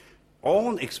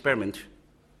 All experiment,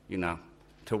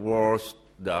 towards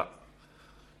the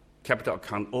capital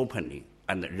account opening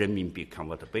and renminbi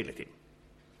convertibility.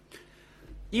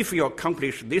 If you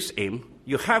accomplish this aim,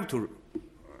 you have to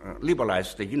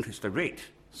liberalize the interest rate.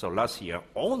 So last year,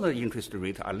 all the interest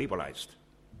rates are liberalized.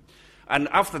 And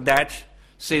after that,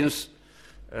 since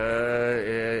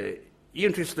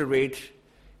interest rate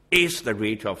is the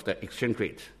rate of the exchange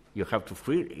rate, you have to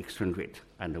free exchange rate.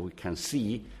 And we can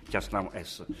see just now,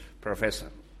 as Professor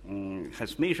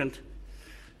has mentioned,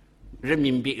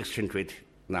 renminbi exchange rate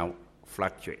now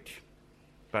fluctuate.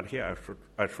 But here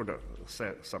I should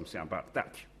say something about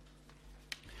that.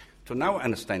 To now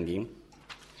understanding,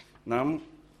 now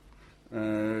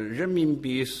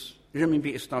renminbi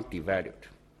is not devalued,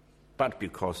 but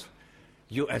because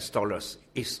US dollars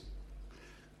is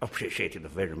appreciated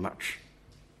very much.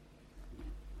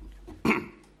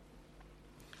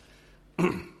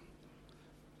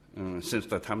 Since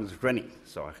the time is running,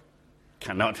 so I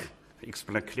cannot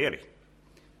explain clearly.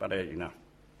 But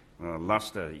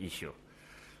last issue,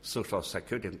 social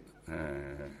security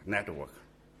network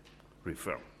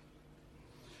reform.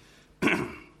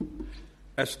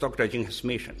 As Dr. Jin has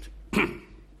mentioned,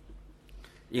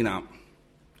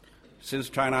 since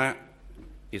China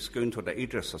is going to the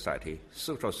Asia society,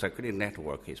 social security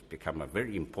network has become a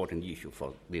very important issue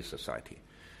for this society.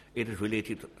 It is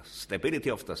related to stability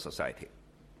of the society.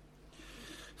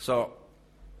 So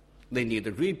they need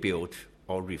to rebuild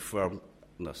or reform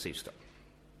the system.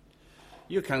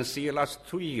 You can see last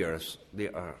 2 years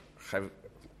there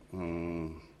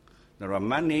are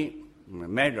many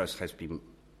measures has been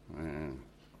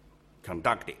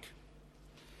conducted.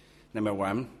 Number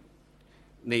one,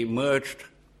 they merged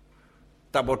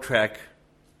double-track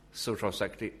social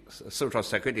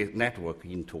security network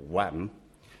into one.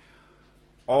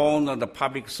 All of the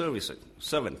public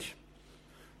servant,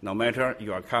 no matter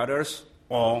you are cadres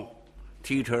or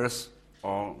teachers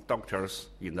or doctors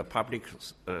in the public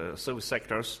service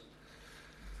sectors,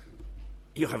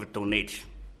 you have to donate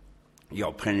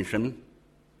your pension,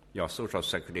 your social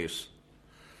securities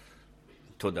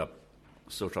to the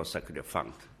social security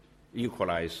fund,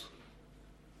 equalize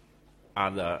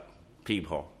other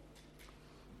people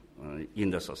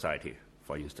in the society,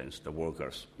 for instance, the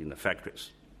workers in the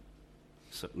factories.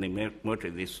 So they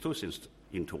merge these two things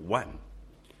into one.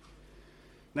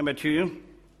 Number two,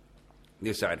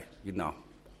 they said,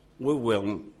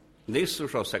 this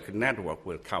social security network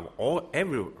will cover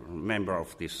every member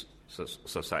of this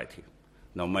society,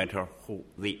 no matter who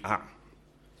they are.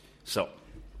 So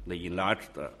they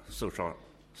enlarged the social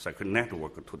security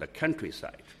network to the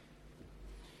countryside.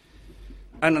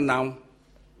 And now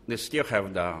they still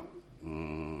have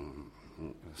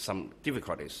some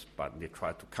difficulties, but they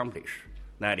try to accomplish.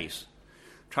 That is,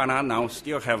 China now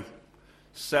still have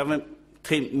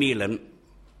 17 million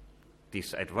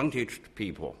disadvantaged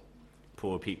people,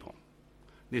 poor people.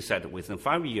 They said within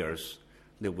 5 years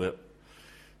they will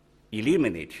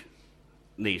eliminate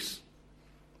this.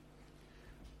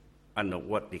 And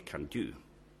what they can do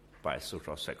by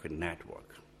social security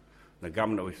network. The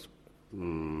government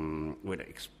will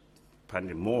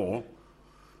expand more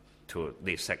to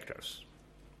these sectors.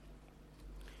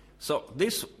 So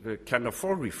these kind of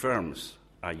 4 reforms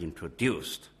are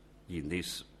introduced in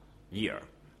this year,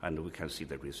 and we can see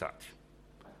the result.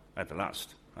 At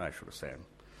last, I should say.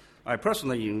 I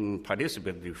personally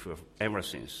participated ever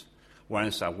since.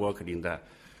 Once I worked in the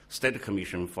State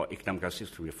Commission for Economic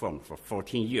System Reform for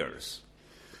 14 years.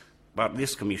 But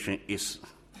this commission is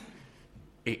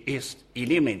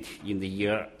eliminated in the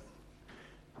year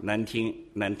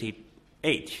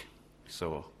 1998.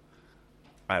 So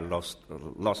I lost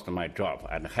my job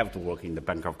and have to work in the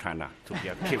Bank of China to be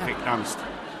a chief economist.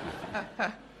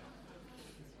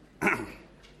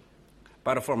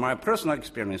 But for my personal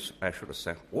experience, I should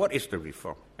say, what is the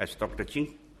reform? As Dr.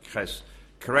 Jin has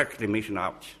correctly mentioned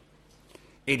out,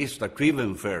 it is the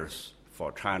driving force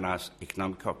for China's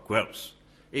economic growth.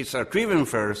 It's a driving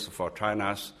force for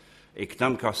China's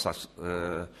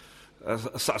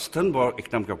sustainable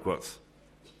economic growth.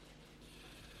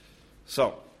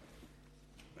 So,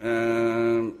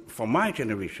 for my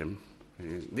generation,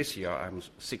 this year I'm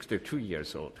 62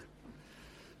 years old.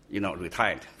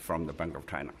 retired from the Bank of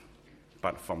China.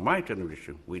 But for my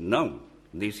generation, we know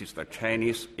this is the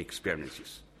Chinese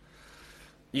experiences.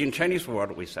 In Chinese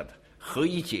word, we said, 何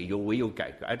以解忧，唯有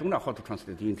改革. I don't know how to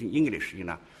translate it into English.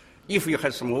 If you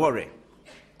have some worry,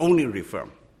 only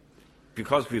reform,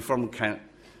 because reform can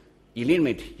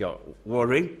eliminate your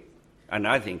worry, and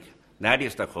I think that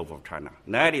is the hope of China.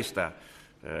 That is the,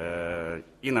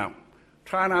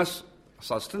 China's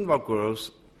sustainable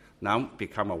growth now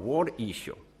become a world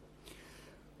issue.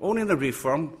 Only the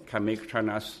reform can make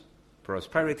China's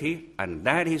prosperity, and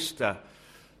that is the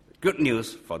good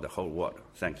news for the whole world.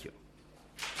 Thank you.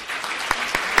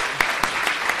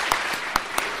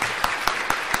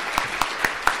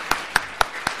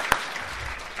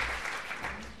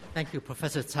 Thank you,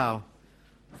 Professor Cao,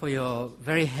 for your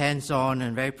very hands-on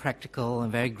and very practical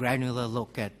and very granular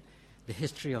look at the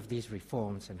history of these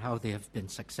reforms and how they have been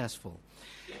successful.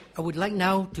 I would like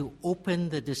now to open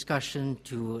the discussion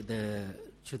to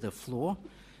the floor.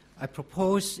 I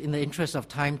propose, in the interest of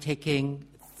time, taking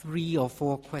 3 or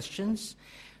 4 questions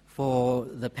for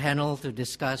the panel to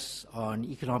discuss on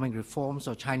economic reforms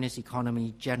or China's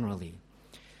economy generally.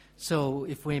 So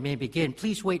if we may begin,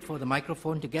 please wait for the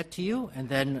microphone to get to you and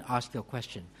then ask your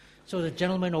question. So the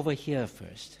gentleman over here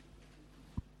first.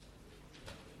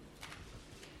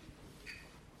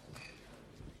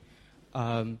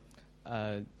 Thank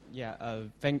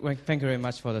you very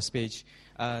much for the speech.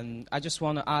 I just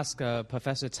want to ask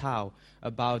Professor Cao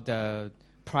about the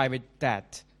private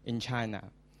debt in China.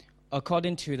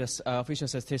 According to the official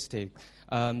statistics,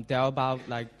 there are about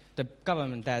the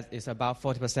government debt is about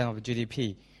 40% of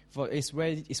GDP.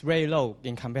 It's very low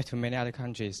in compared to many other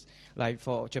countries. Like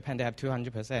for Japan, they have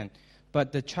 200%.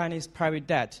 But the Chinese private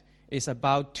debt is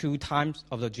about 2 times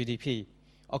of the GDP.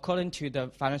 According to the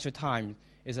Financial Times,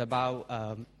 it's about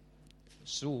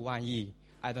 15万亿.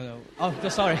 I don't know. Oh,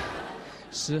 sorry.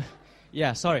 Sorry.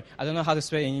 I don't know how to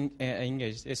spell in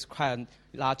English. It's quite a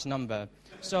large number.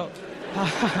 So,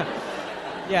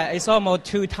 it's almost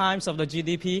 2 times of the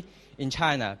GDP in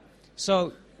China.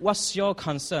 So, what's your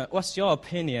concern? What's your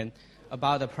opinion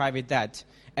about the private debt?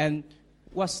 And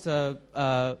what's the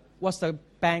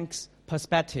bank's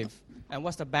perspective? And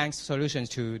what's the bank's solution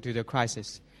to the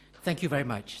crisis? Thank you very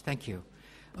much. Thank you.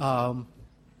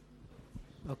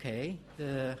 Okay.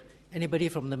 Anybody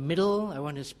from the middle? I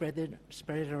want to spread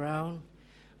it around.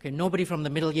 Okay, nobody from the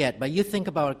middle yet, but you think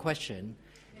about a question,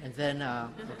 and then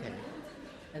okay,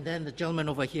 and then the gentleman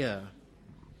over here.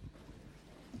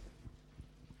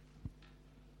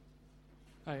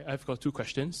 Hi, I've got 2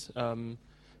 questions.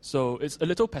 So it's a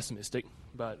little pessimistic,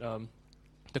 but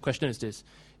the question is this: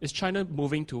 is China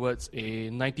moving towards a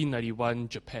 1991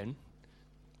 Japan,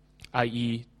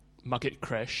 i.e., market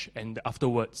crash and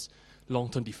afterwards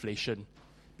long-term deflation?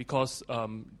 Because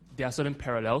there are certain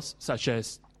parallels, such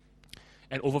as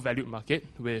an overvalued market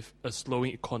with a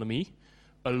slowing economy,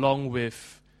 along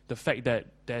with the fact that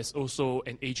there's also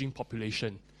an aging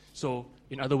population. So,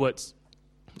 in other words,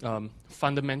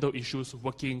 fundamental issues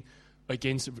working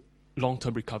against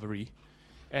long-term recovery.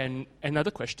 And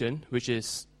another question, which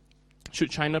is,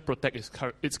 should China protect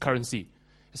its currency,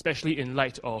 especially in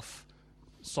light of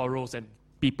sorrows and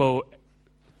people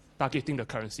targeting the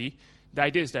currency? The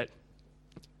idea is that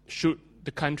should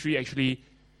the country actually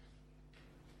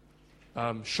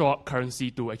shore up currency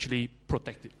to actually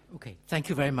protect it? Okay, thank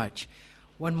you very much.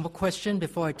 One more question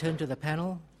before I turn to the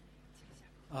panel.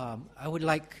 I would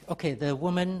like, the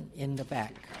woman in the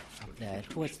back up there,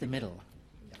 towards the middle.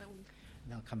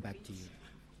 And I'll come back to you.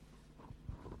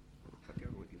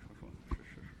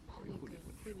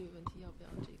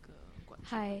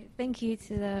 Hi, thank you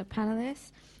to the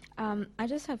panelists. I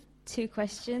just have 2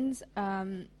 questions,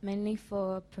 mainly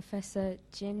for Professor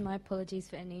Jin. My apologies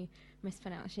for any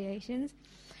mispronunciations.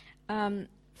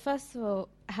 First of all,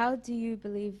 how do you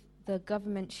believe the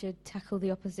government should tackle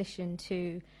the opposition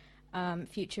to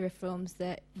future reforms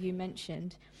that you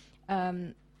mentioned,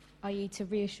 i.e. to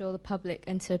reassure the public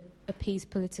and to appease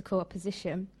political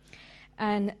opposition?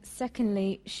 And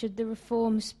secondly, should the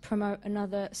reforms promote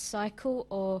another cycle,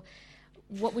 or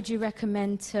what would you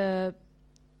recommend to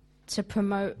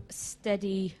promote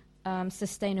steady,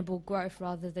 sustainable growth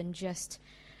rather than just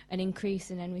an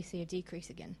increase and then we see a decrease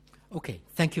again? Okay,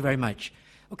 thank you very much.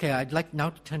 Okay, I'd like now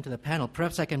to turn to the panel.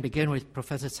 Perhaps I can begin with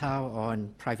Professor Cao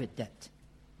on private debt.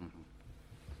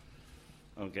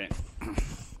 Okay.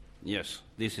 Yes,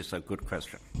 this is a good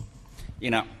question.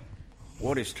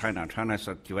 What is China? China is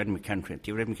a developing country.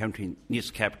 Developing country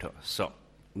needs capital, so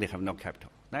they have no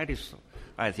capital. That is,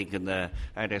 I think,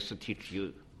 I'd have to teach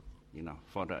you,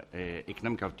 for the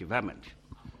economic of development.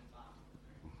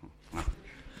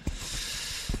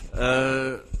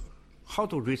 how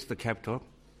to raise the capital?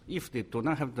 If they do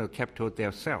not have the capital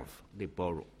themselves, they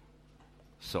borrow.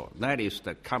 So that is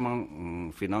the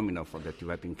common phenomenon for the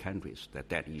developing countries, the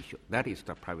debt issue. That is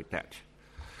the private debt.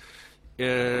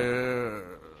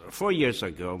 4 years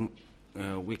ago,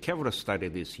 we carefully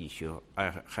studied this issue.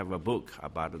 I have a book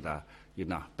about the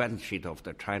balance sheet of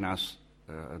the China's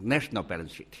national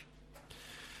balance sheet.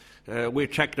 We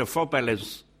checked the 4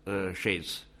 balance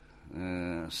sheets: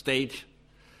 state,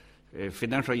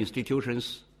 financial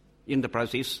institutions,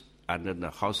 enterprises, and then the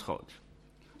household.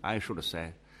 I should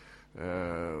say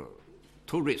 2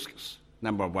 risks.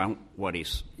 Number one, what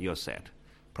is you said,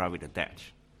 private debt,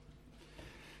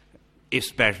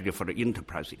 especially for the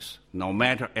enterprises, no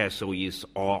matter SOEs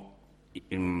or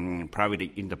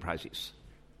private enterprises.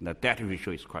 The debt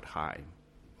ratio is quite high.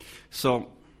 So,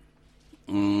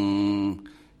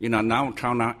 now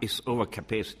China is over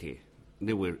capacity.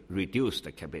 They will reduce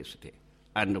the capacity.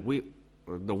 And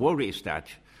the worry is that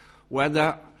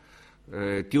whether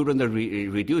during the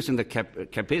reducing the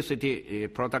capacity,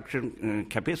 production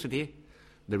capacity,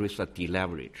 there is a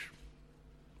deleverage,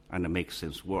 and it makes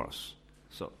things worse.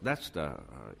 So that's the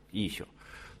issue.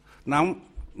 Now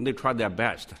they try their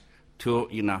best to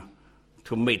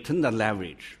maintain the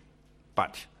leverage,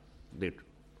 but they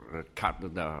cut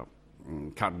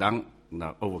down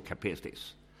the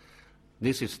overcapacities.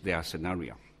 This is their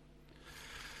scenario.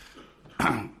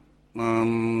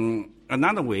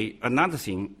 Another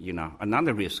thing,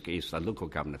 another risk is the local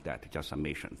government debt, just I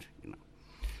mentioned.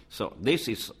 So this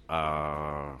is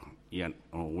what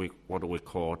we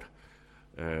call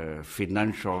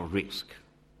financial risk.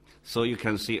 So you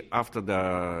can see after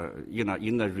the,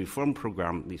 in the reform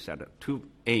program, they said 2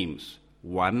 aims.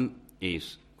 One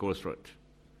is growth rate.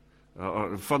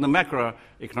 For the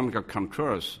macroeconomic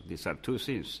controls, these are 2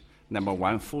 things. Number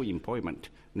 1, full employment.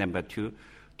 Number 2,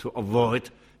 to avoid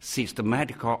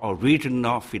systematic or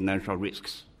regional financial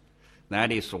risks.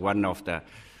 That is one of the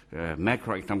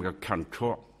macroeconomic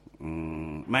control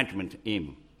management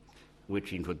aim,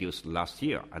 which introduced last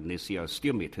year, and this year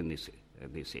still meeting this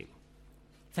aim.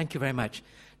 Thank you very much.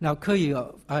 Now,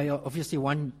 Keyu, I obviously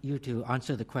want you to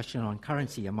answer the question on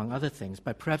currency, among other things,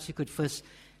 but perhaps you could first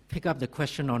pick up the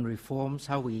question on reforms,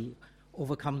 how we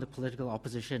overcome the political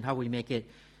opposition, how we make it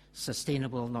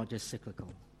sustainable, not just cyclical.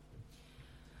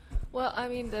 Well, I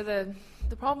mean, the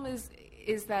problem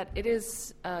is that it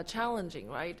is challenging,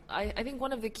 right? I think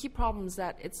one of the key problems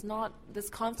that it's not this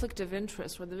conflict of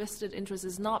interest, where the vested interest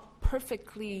is not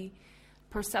perfectly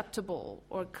perceptible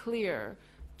or clear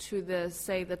to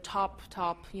the top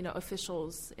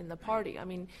officials in the party. I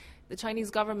mean, the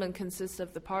Chinese government consists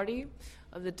of the party,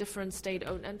 of the different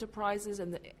state-owned enterprises,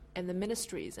 and the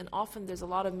ministries, and often there's a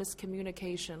lot of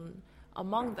miscommunication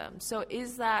among them. So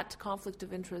is that conflict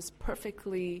of interest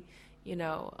perfectly,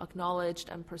 acknowledged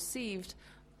and perceived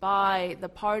by the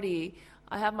party?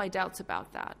 I have my doubts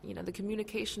about that. The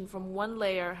communication from one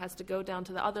layer has to go down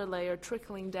to the other layer,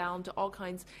 trickling down to all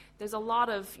kinds. There's a lot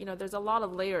of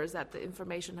layers that the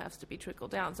information has to be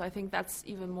trickled down. So I think that's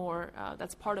even more,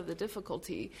 that's part of the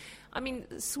difficulty. I mean,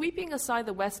 sweeping aside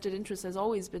the vested interest has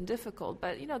always been difficult,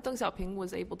 but, Deng Xiaoping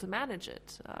was able to manage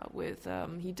it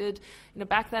he did,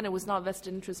 back then it was not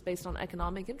vested interest based on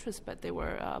economic interest, but they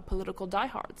were political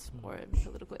diehards or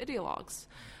political ideologues.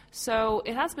 So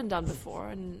it has been done before,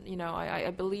 and I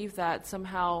believe that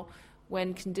somehow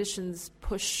when conditions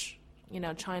push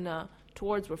China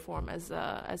towards reform, as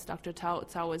Dr.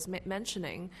 Cao was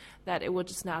mentioning, that it will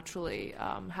just naturally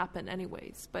happen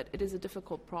anyways. But it is a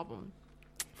difficult problem.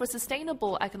 For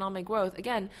sustainable economic growth,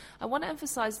 again, I want to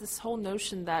emphasize this whole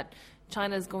notion that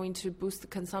China is going to boost the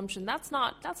consumption. That's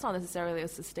not necessarily a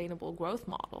sustainable growth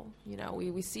model.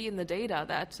 We see in the data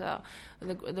that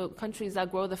the countries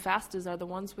that grow the fastest are the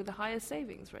ones with the highest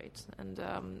savings rates. And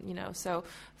so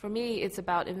for me, it's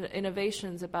about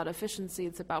innovation, it's about efficiency,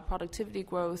 it's about productivity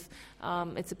growth,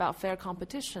 it's about fair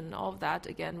competition. All of that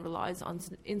again relies on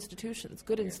institutions,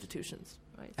 good institutions.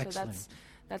 Right. Excellent. So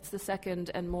that's the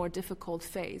second and more difficult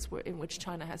phase in which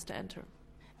China has to enter.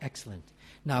 Excellent.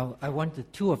 Now, I want the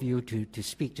two of you to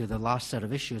speak to the last set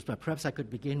of issues, but perhaps I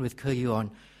could begin with Keyu on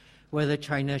whether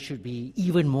China should be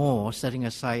even more setting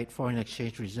aside foreign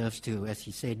exchange reserves to, as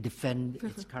he said, defend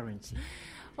its currency.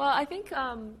 Well, I think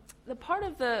the part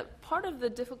of the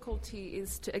difficulty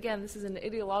is to, again, this is an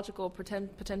ideological,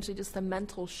 potentially just a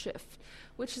mental shift,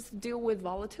 which is to deal with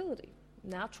volatility.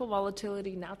 Natural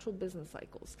volatility, natural business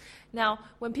cycles. Now,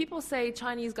 when people say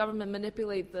Chinese government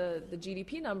manipulate the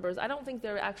GDP numbers, I don't think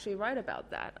they're actually right about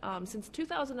that. Since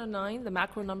 2009, the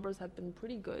macro numbers have been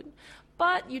pretty good,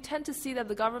 but you tend to see that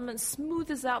the government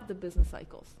smoothes out the business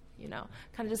cycles.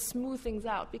 kind of just smooth things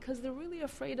out because they're really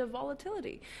afraid of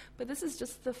volatility. But this is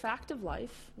just the fact of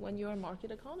life when you're a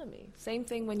market economy. Same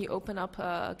thing when you open up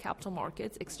capital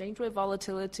markets, exchange rate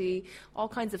volatility, all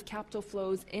kinds of capital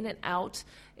flows in and out.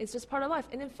 It's just part of life.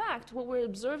 And in fact, what we're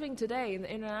observing today in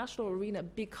the international arena,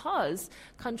 because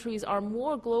countries are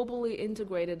more globally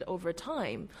integrated over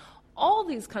time, all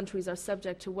these countries are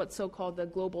subject to what's so-called the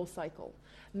global cycle.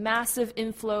 Massive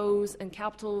inflows and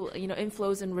capital,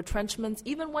 inflows and retrenchments,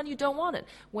 even when you don't want it.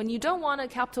 When you don't want it,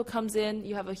 capital comes in,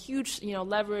 you have a huge,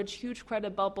 leverage, huge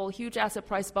credit bubble, huge asset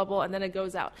price bubble, and then it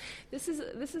goes out. This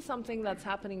is something that's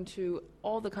happening to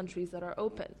all the countries that are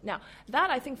open. Now, that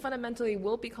I think fundamentally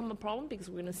will become a problem because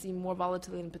we're going to see more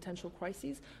volatility and potential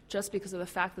crises just because of the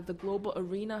fact that the global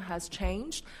arena has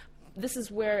changed. This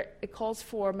is where it calls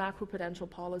for macroprudential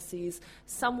policies,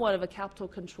 somewhat of a capital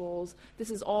controls. This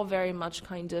is all very much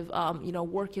kind of,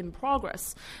 work in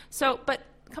progress. But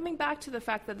coming back to the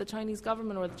fact that the Chinese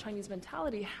government or the Chinese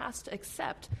mentality has to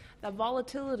accept that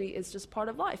volatility is just part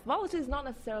of life. Volatility is not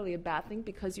necessarily a bad thing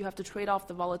because you have to trade off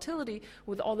the volatility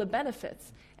with all the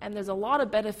benefits. And there's a lot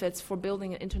of benefits for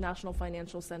building an international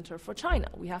financial center for China.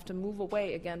 We have to move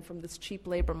away again from this cheap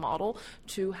labor model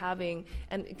to having,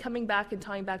 and coming back and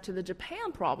tying back to the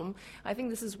Japan problem, I think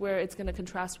this is where it's going to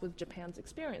contrast with Japan's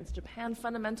experience. Japan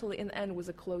fundamentally in the end was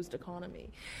a closed economy.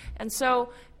 And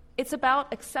so it's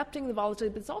about accepting the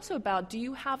volatility, but it's also about, do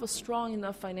you have a strong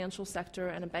enough financial sector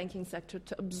and a banking sector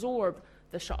to absorb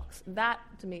the shocks? That,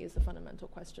 to me, is the fundamental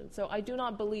question. So I do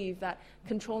not believe that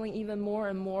controlling even more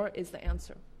and more is the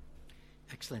answer.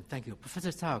 Excellent, thank you.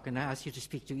 Professor Cao, can I ask you to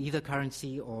speak to either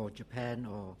currency or Japan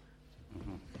or...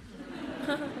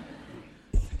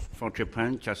 For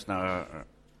Japan, just now,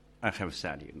 I have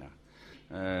said,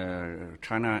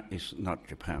 China is not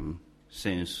Japan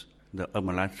since the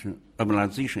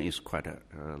urbanization is quite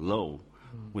low.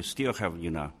 We still have,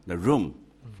 the room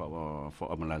for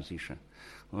urbanization.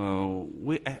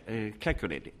 We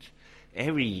calculated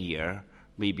every year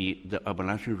maybe the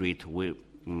urbanization rate will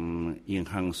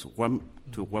enhance 1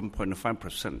 to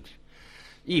 1.5%.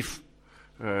 If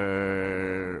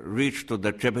reached to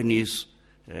the Japanese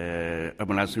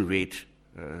urbanization rate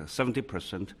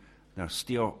 70%, there are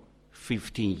still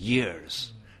 15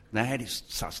 years. That is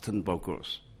sustainable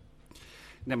growth.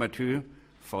 Number two,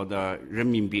 for the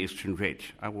renminbi exchange rate,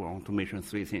 I want to mention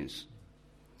three things.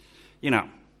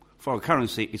 For a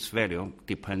currency, its value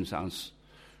depends on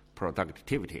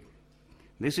productivity.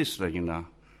 This is the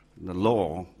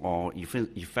law or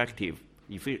effective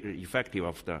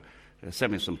of the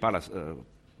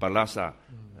Samson-Balassa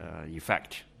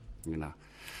effect.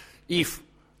 If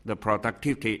the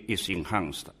productivity is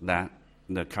enhanced, then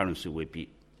the currency will be,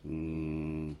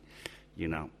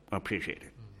 appreciated.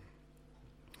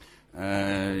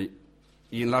 In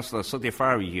last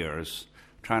 35 years,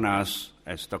 China,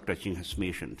 as Dr. Jin has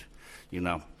mentioned,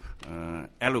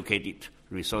 allocated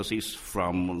resources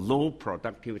from low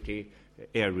productivity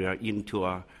area into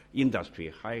a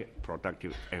industry high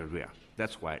productive area.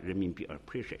 That's why renminbi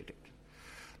appreciated.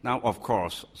 Now, of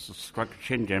course, structure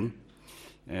changing,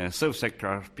 service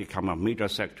sector become a major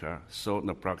sector, so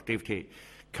the productivity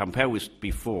compared with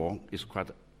before is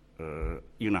quite,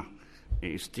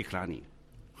 is declining.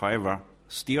 However,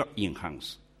 still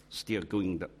enhanced, still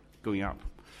going up.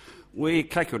 We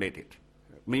calculated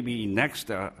maybe in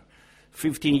next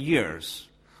 15 years,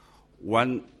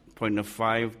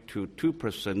 1.5 to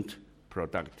 2%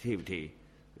 productivity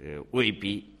will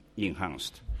be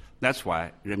enhanced. That's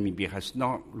why renminbi has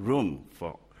no room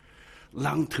for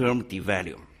long-term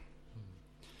devalue.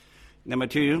 Number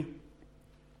two,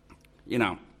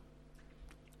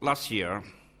 last year,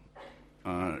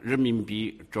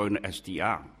 renminbi joined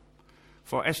SDR.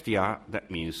 For SDR, that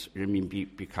means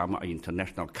renminbi become an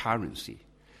international currency.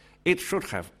 It should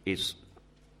have its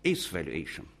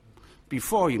valuation.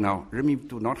 Before, renminbi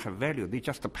do not have value. They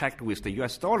just packed with the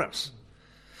US dollars.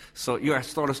 So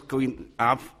US dollars going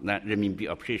up, then renminbi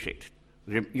appreciated.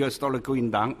 US dollar going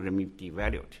down, renminbi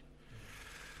devalued.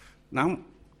 Now,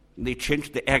 they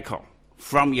changed the echo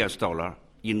from US dollar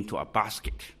into a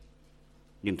basket.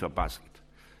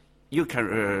 You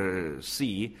can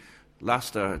see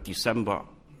last December,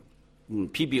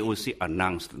 PBOC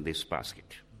announced this basket.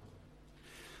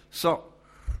 So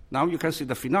now you can see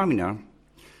the phenomena.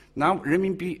 Now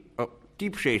renminbi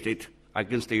depreciated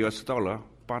against the US dollar,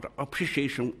 but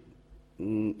appreciation,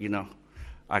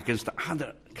 against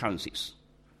other currencies.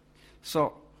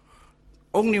 So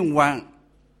only one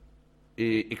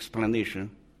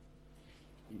explanation: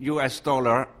 US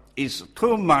dollar is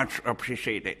too much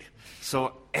appreciated.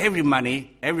 So every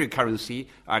money, every currency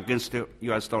against the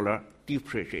US dollar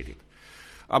depreciated,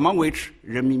 among which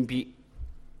renminbi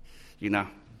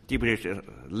depreciate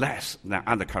less than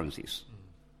other currencies.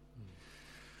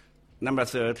 Number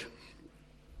third,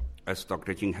 as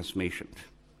Dr. Jin has mentioned,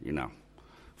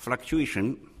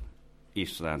 fluctuation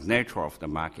is the nature of the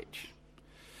market.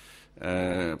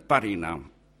 But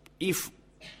if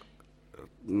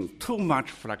too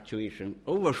much fluctuation,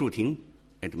 overshooting,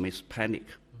 it means panic.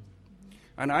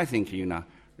 And I think,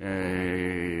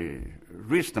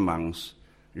 recent months,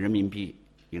 renminbi,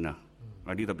 a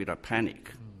little bit of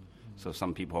panic. So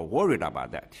some people are worried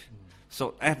about that.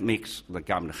 So that makes the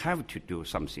government have to do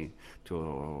something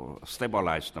to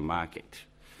stabilize the market.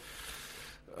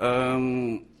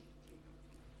 In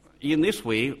this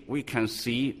way, we can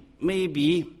see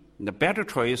maybe the better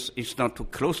choice is not to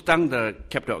close down the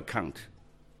capital account,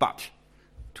 but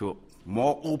to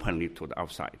more openly to the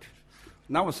outside.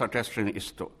 Now, our suggestion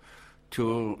is to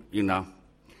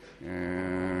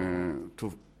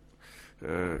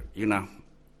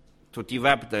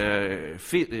develop the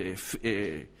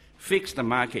fix the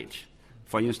market,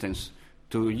 for instance,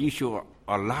 to issue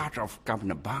a lot of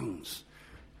government bonds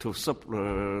to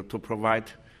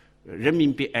provide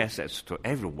renminbi assets to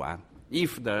everyone.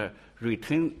 If the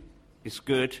return is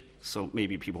good, so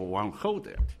maybe people won't hold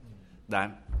it,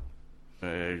 then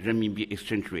renminbi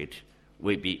exchange rate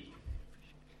will be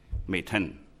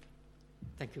maintained.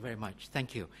 Thank you very much.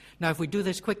 Thank you. Now, if we do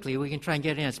this quickly, we can try and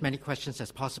get in as many questions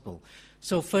as possible.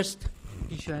 So first,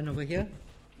 Yishuan over here.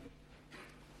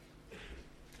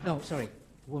 No, sorry,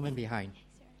 woman behind.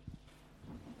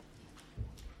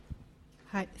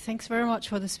 Hi, thanks very much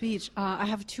for the speech. I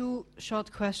have two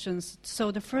short questions.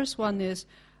 So the first one is,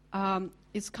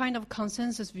 it's kind of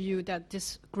consensus view that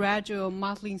this gradual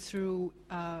muddling through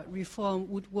reform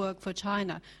would work for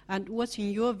China. And what's, in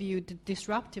your view, the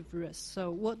disruptive risk? So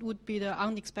what would be the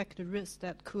unexpected risk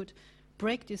that could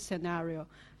break this scenario?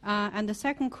 And the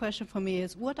second question for me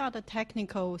is, what are the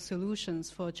technical solutions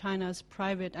for China's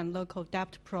private and local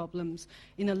debt problems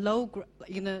in a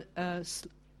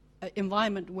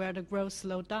environment where the growth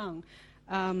slowed down?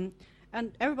 And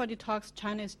everybody talks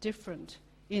China is different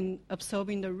in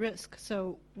absorbing the risk.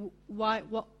 So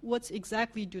what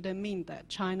exactly do they mean that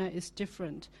China is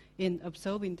different in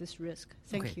absorbing this risk?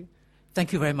 Thank you.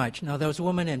 Thank you very much. Now, there was a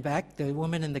woman in back, the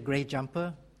woman in the gray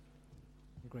jumper,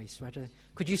 the gray sweater.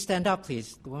 Could you stand up,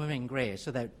 please, the woman in gray,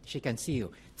 so that she can see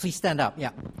you? Please stand up,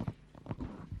 yeah.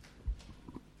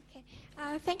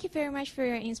 Thank you very much for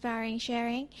your inspiring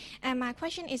sharing. And my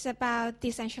question is about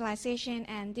decentralization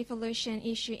and devolution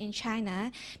issue in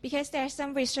China, because there's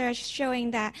some research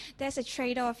showing that there's a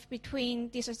trade-off between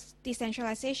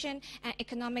decentralization and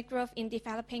economic growth in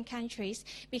developing countries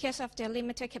because of the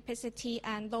limited capacity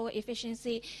and lower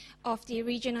efficiency of the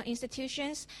regional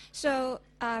institutions. So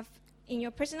in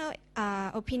your personal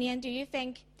opinion, do you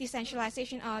think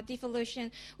decentralization or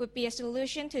devolution would be a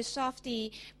solution to solve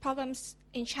the problems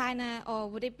in China, or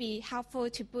would it be helpful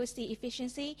to boost the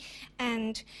efficiency?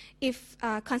 And if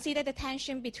consider the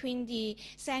tension between the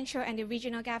central and the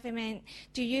regional government,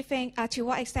 do you think, to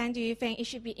what extent do you think it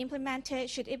should be implemented?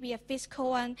 Should it be a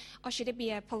fiscal one, or should it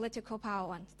be a political power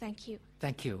one? Thank you.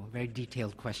 Thank you. Very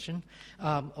detailed question.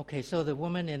 Okay, so the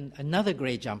woman in another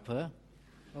gray jumper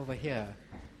over here.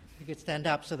 You could stand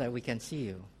up so that we can see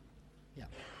you. Yeah.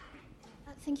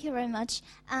 Thank you very much.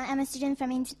 I'm a student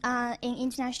from in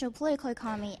international political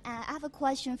economy. I have a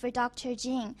question for Dr.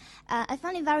 Jin. I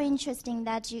found it very interesting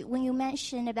that when you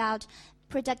mentioned about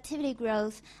productivity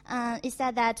growth, it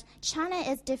said that China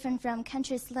is different from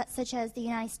countries such as the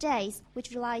United States,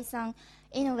 which relies on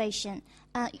innovation.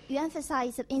 You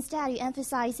emphasize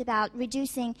about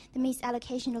reducing the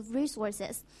misallocation of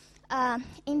resources.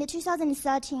 In the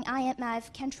 2013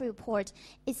 IMF country report,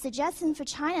 its suggestion for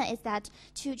China is that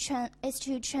to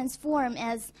transform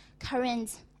as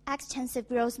current extensive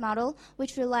growth model,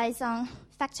 which relies on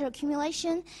factor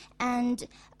accumulation and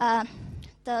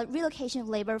the relocation of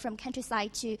labor from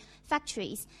countryside to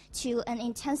factories, to an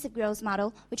intensive growth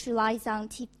model, which relies on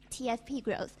TFP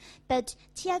growth. But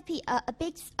TFP, a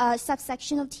big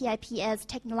subsection of TFP is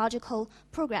technological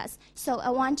progress. So I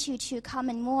want you to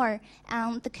comment more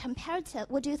on the comparative.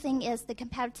 What do you think is the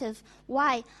comparative,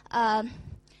 why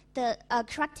the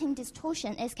correcting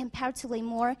distortion is comparatively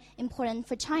more important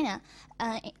for China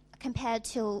compared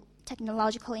to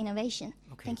technological innovation?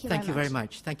 Okay. Thank you Thank you very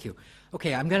much. Thank you.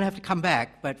 Okay, I'm going to have to come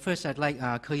back, but first I'd like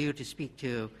Keyu to speak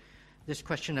to this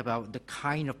question about the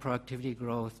kind of productivity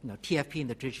growth, TFP in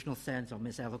the traditional sense or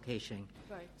misallocation.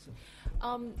 Right.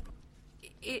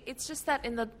 It's just that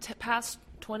in the past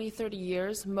 20, 30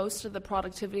 years, most of the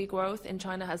productivity growth in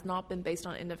China has not been based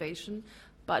on innovation.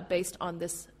 but based on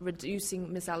this reducing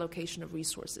misallocation of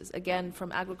resources. Again,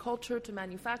 from agriculture to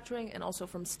manufacturing and also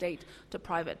from state to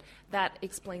private. That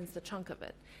explains the chunk of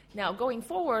it. Now, going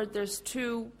forward, there's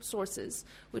two sources,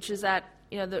 which is that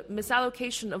the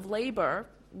misallocation of labor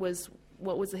was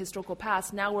what was the historical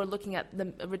past. Now we're looking at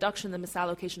the reduction in the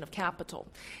misallocation of capital.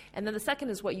 And then the second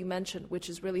is what you mentioned, which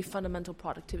is really fundamental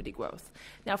productivity growth.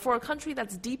 Now, for a country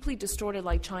that's deeply distorted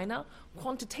like China,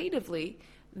 quantitatively,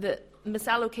 the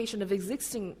misallocation of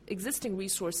existing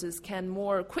resources can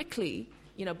more quickly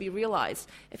be realized.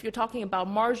 If you're talking about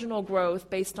marginal growth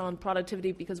based on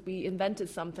productivity because we invented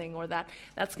something or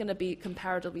that's going to be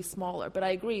comparatively smaller. But I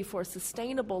agree, for a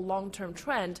sustainable long-term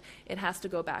trend, it has to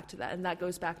go back to that, and that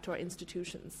goes back to our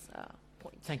institutions'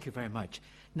 point. Thank you very much.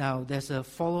 Now, there's a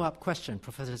follow-up question,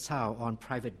 Professor Cao, on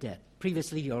private debt.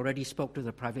 Previously, you already spoke to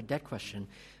the private debt question,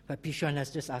 but Pishuan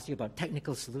has just asked you about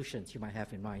technical solutions you might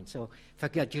have in mind. So if I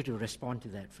get you to respond to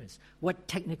that first. What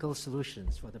technical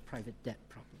solutions for the private debt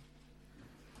problem?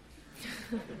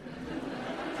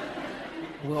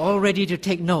 We're all ready to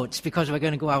take notes because we're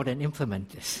going to go out and implement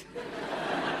this.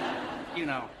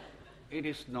 It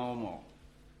is normal,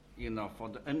 for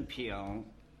the NPL,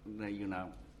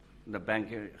 the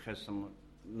bank has some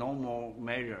normal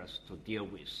measures to deal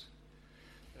with.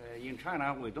 In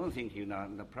China, we don't think,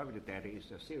 the private debt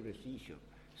is a serious issue.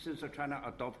 Since China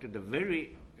adopted a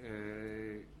very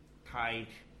tight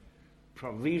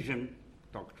provision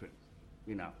doctrine,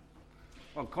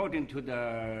 According to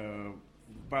the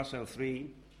Basel III,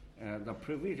 the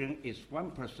provision is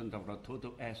 1% of the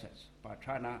total assets. But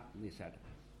China, they said,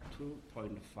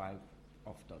 2.5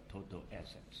 of the total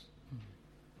assets.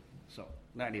 So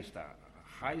that is the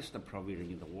highest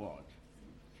provision in the world.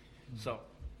 So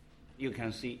you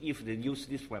can see if they use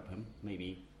this weapon,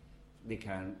 maybe they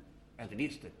can at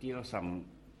least deal some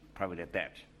private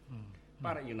debt.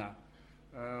 But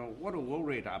what we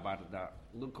worried about the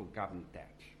local government debt.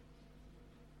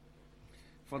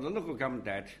 For the local government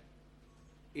debt,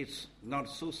 it's not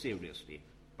so seriously,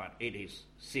 but it is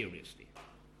seriously.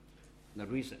 The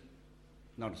reason,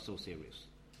 not so serious.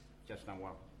 Just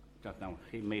now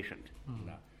he mentioned.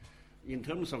 In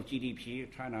terms of GDP,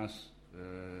 China's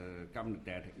government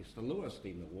debt is the lowest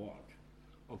in the world.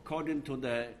 According to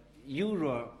the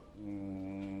Euro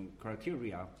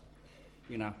criteria,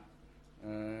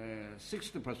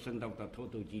 60% of the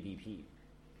total GDP.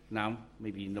 Now,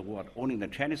 maybe in the world, only the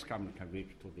Chinese government can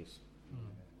reach to this,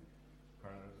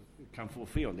 can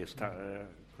fulfill this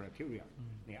criteria.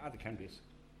 The other countries,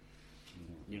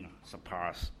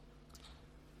 surpass.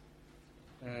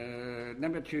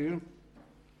 Number two,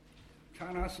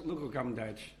 China's local government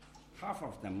debt, half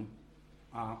of them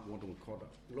are what we call the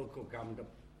local government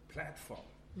platform,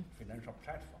 financial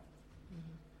platform.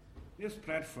 This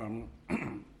platform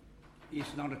is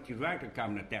not a direct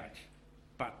government debt,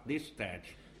 but this debt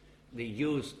they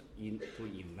used into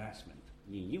investment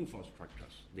in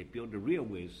infrastructures. They build the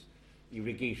railways,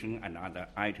 irrigation, and other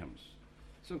items.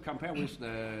 So compared with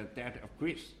the debt of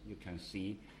Greece, you can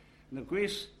see the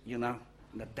Greece,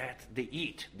 the debt they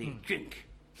eat, they drink,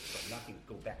 but nothing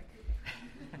go back.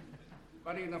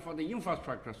 But for the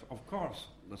infrastructures, of course,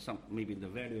 maybe the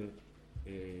value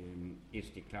is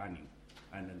declining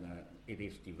and it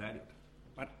is devalued.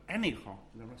 But anyhow,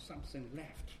 there was something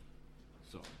left.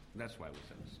 So that's why we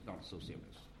said it's not so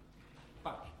serious.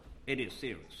 But it is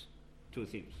serious. Two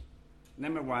things.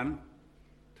 Number one,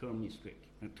 term mismatch.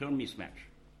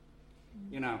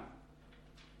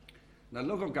 The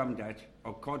local government debt,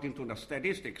 according to the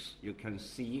statistics, you can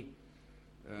see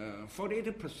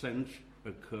 48%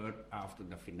 occurred after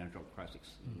the financial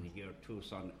crisis in the year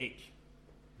 2008.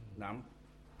 Now,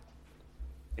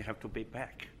 they have to pay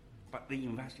back. But they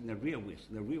invest in the railways.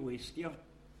 The railways still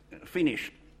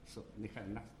finished. So they have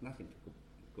nothing to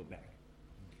go back.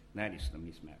 That is the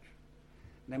mismatch.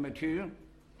 Number two,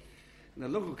 the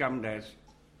local government debt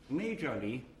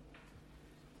majorly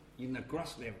in the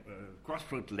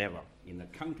grassroots level, in the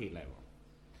county level.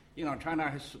 China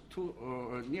has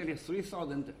nearly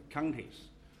 3,000 counties.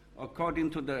 According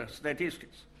to the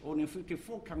statistics, only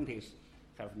 54 counties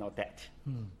have no debt.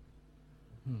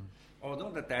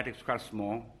 Although the debt is quite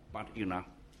small, but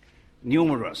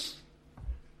numerous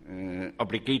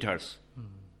obligators.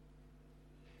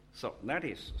 So that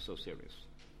is so serious.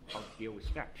 How to deal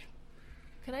with that?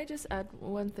 Can I just add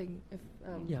one thing?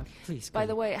 Yeah, please. By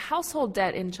the way, household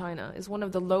debt in China is one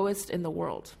of the lowest in the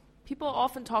world. People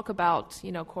often talk about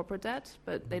corporate debt,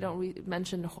 but they don't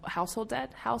mention household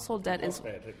debt. Household debt is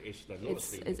the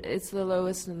lowest. It's the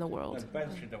lowest in the world. The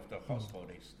benefit of the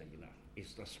household is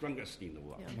is the strongest in the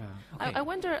world. Yeah. Okay.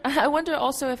 I wonder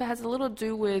also if it has a little to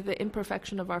do with the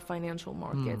imperfection of our financial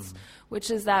markets,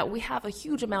 which is that we have a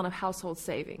huge amount of household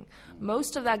saving.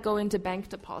 Most of that go into bank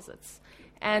deposits.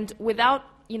 And without,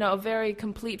 a very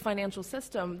complete financial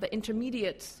system, the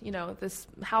intermediate, this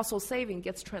household saving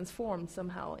gets transformed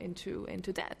somehow into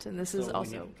debt. And this is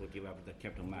also... we need to develop the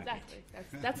capital market.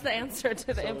 Exactly. That's the answer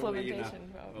to the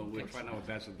implementation. We're trying our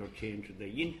best to change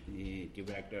the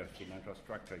direct financial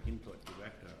structure into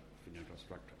direct financial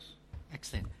structures.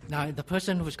 Excellent. Now, the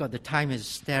person who's got the time is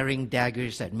staring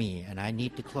daggers at me, and I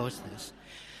need to close this.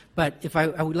 But if I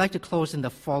would like to close in the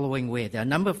following way. There are a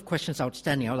number of questions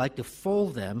outstanding. I would like to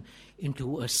fold them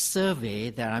into a survey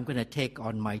that I'm going to take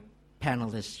on my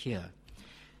panelists here.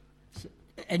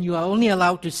 And you are only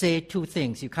allowed to say two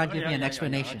things. You can't give me an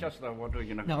explanation. I just want to,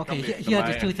 No, okay, here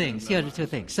are the two things. Here are the two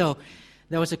things. So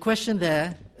there was a question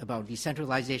there about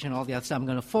decentralization, all the other stuff. I'm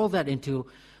going to fold that into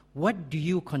what do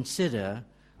you consider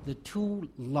the two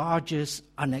largest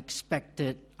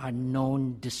unexpected,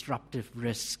 unknown, disruptive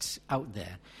risks out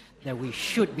there that we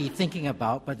should be thinking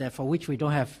about, but that for which we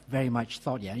don't have very much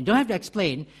thought yet. You don't have to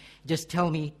explain, just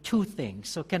tell me two things.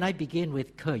 So can I begin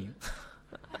with Keyu?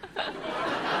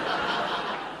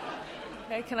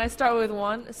 Okay, can I start with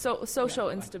one? Social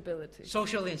instability.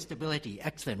 Social instability,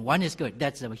 excellent. One is good.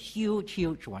 That's a huge,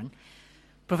 huge one.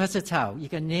 Professor Cao, you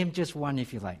can name just one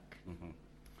if you like.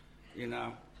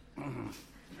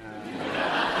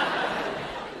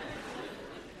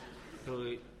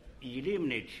 To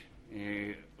eliminate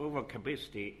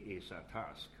overcapacity is a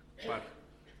task, but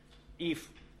if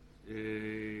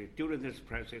during this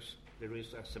process there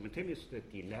is a simultaneous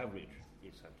deleverage,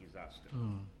 it's a disaster.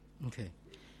 Okay,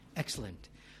 excellent.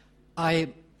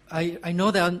 I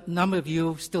know that a number of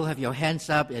you still have your hands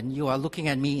up and you are looking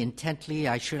at me intently.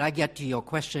 Should I get to your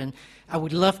question? I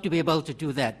would love to be able to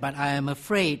do that, but I am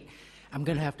afraid I'm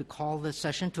going to have to call this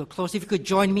session to a close. If you could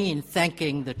join me in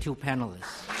thanking the two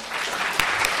panelists.